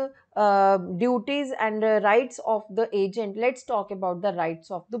about the duties and rights of the agent, let's talk about the rights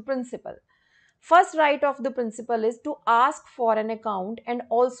of the principal. First right of the principal is to ask for an account and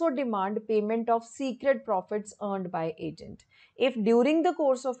also demand payment of secret profits earned by agent. If during the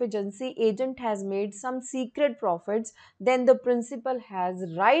course of agency agent has made some secret profits, then the principal has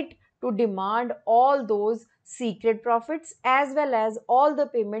right to demand all those secret profits as well as all the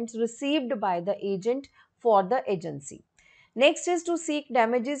payments received by the agent for the agency. Next is to seek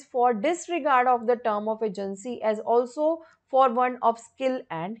damages for disregard of the term of agency as also for one of skill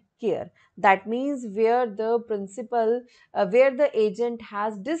and care. That means where the principal, where the agent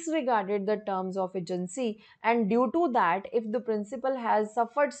has disregarded the terms of agency, and due to that, if the principal has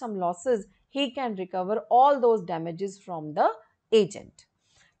suffered some losses, he can recover all those damages from the agent.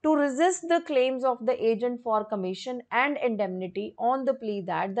 To resist the claims of the agent for commission and indemnity on the plea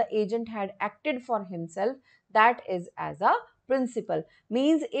that the agent had acted for himself, that is as a principal.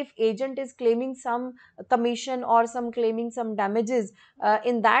 Means if agent is claiming some commission or some claiming some damages,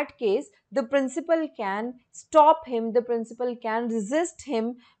 in that case the principal can stop him, the principal can resist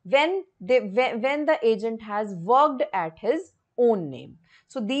him when the agent has worked at his own name.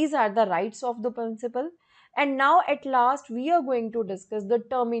 So these are the rights of the principal. And now at last we are going to discuss the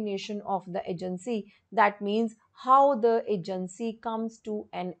termination of the agency. That means how the agency comes to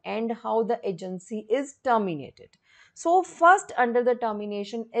an end, how the agency is terminated. So first under the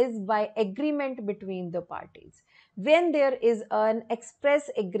termination is by agreement between the parties. When there is an express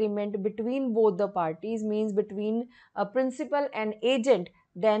agreement between both the parties, means between a principal and agent,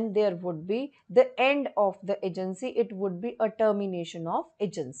 then there would be the end of the agency. It would be a termination of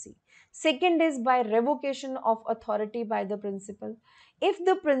agency. Second is by revocation of authority by the principal. If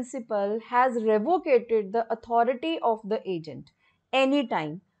the principal has revocated the authority of the agent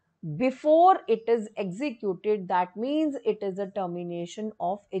anytime before it is executed, that means it is a termination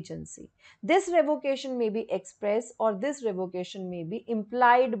of agency. This revocation may be express or this revocation may be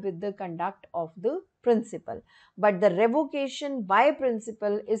implied with the conduct of the principal. But the revocation by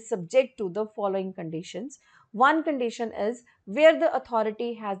principal is subject to the following conditions. One condition is where the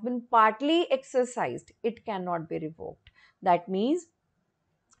authority has been partly exercised, it cannot be revoked. That means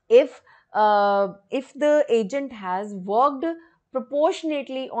if the agent has worked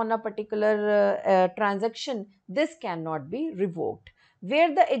proportionately on a particular transaction, this cannot be revoked.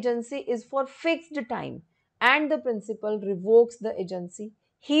 Where the agency is for fixed time and the principal revokes the agency,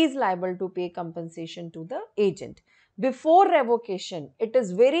 he is liable to pay compensation to the agent. Before revocation, it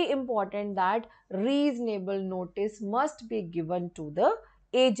is very important that reasonable notice must be given to the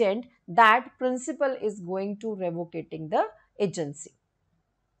agent that principal is going to revocating the agency.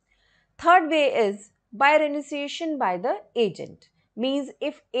 Third way is by renunciation by the agent. Means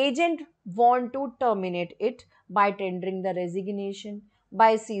if agent want to terminate it by tendering the resignation,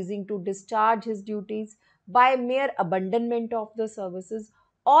 by ceasing to discharge his duties, by mere abandonment of the services,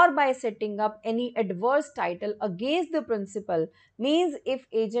 or by setting up any adverse title against the principal. Means if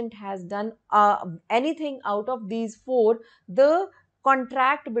agent has done anything out of these four, the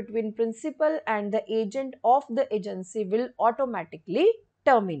contract between principal and the agent of the agency will automatically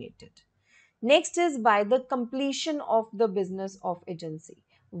terminate it. Next is by the completion of the business of agency.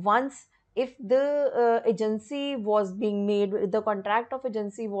 Once if the agency was being made, the contract of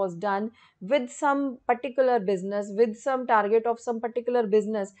agency was done with some particular business, with some target of some particular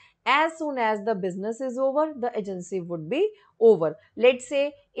business, as soon as the business is over, the agency would be over. Let's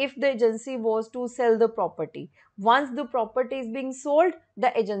say if the agency was to sell the property, once the property is being sold,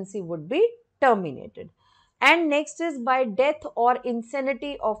 the agency would be terminated. And next is by death or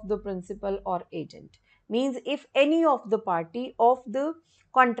insanity of the principal or agent. Means if any of the party of the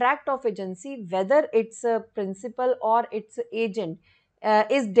contract of agency, whether it's a principal or it's a agent,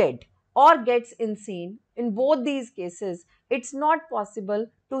 is dead, or gets insane, in both these cases, it's not possible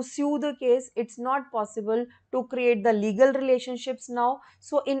to sue the case, it's not possible to create the legal relationships now.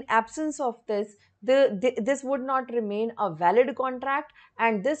 So in absence of this, this would not remain a valid contract,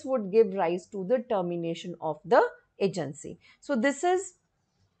 and this would give rise to the termination of the agency. So this is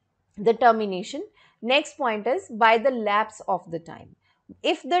the termination. Next point is by the lapse of the time.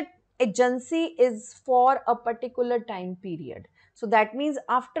 If the agency is for a particular time period, so that means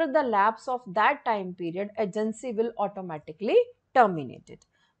after the lapse of that time period, agency will automatically terminate it.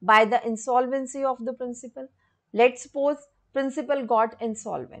 By the insolvency of the principal, let's suppose principal got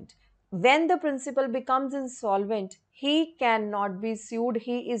insolvent. When the principal becomes insolvent, he cannot be sued.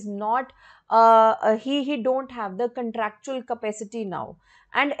 He is not he don't have the contractual capacity now.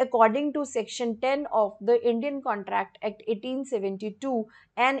 And according to section 10 of the Indian Contract Act 1872,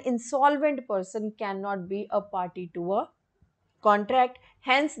 an insolvent person cannot be a party to a contract,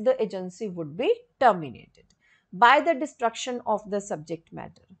 hence the agency would be terminated. By the destruction of the subject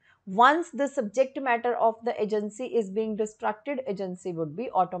matter, once the subject matter of the agency is being destructed, agency would be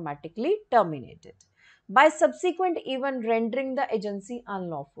automatically terminated. By subsequent even rendering the agency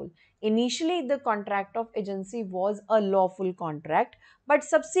unlawful. Initially the contract of agency was a lawful contract, but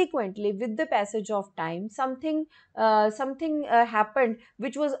subsequently with the passage of time, something happened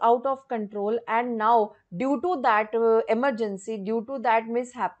which was out of control, and now due to that emergency, due to that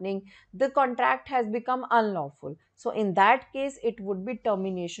mishappening, the contract has become unlawful. So in that case, it would be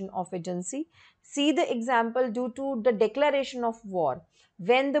termination of agency. See the example, due to the declaration of war,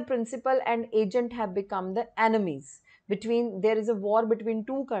 when the principal and agent have become the enemies, between there is a war between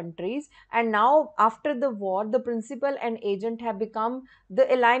two countries, and now after the war the principal and agent have become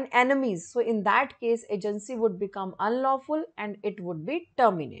the aligned enemies. So in that case, agency would become unlawful and it would be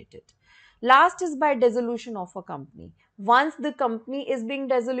terminated. Last is by dissolution of a company. Once the company is being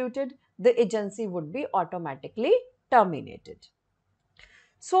dissoluted, the agency would be automatically terminated.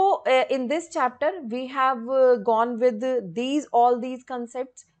 So in this chapter, we have gone with these all these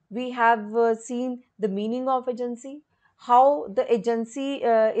concepts. We have seen the meaning of agency, how the agency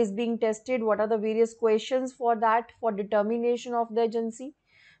is being tested, what are the various questions for that, for determination of the agency.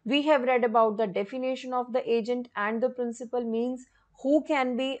 We have read about the definition of the agent and the principal, means who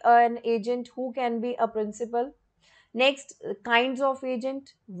can be an agent, who can be a principal. Next, kinds of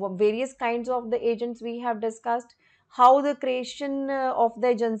agent, various kinds of the agents we have discussed, how the creation of the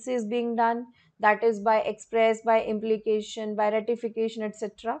agency is being done, that is by express, by implication, by ratification,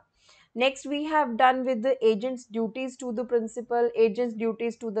 etc. Next, we have done with the agent's duties to the principal, agent's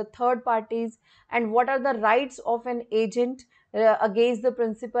duties to the third parties, and what are the rights of an agent against the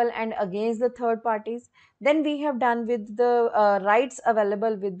principal and against the third parties. Then we have done with the rights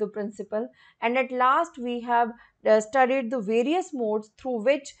available with the principal, and at last we have studied the various modes through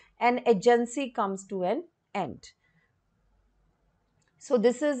which an agency comes to an end. So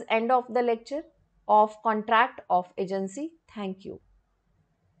this is end of the lecture of contract of agency. Thank you.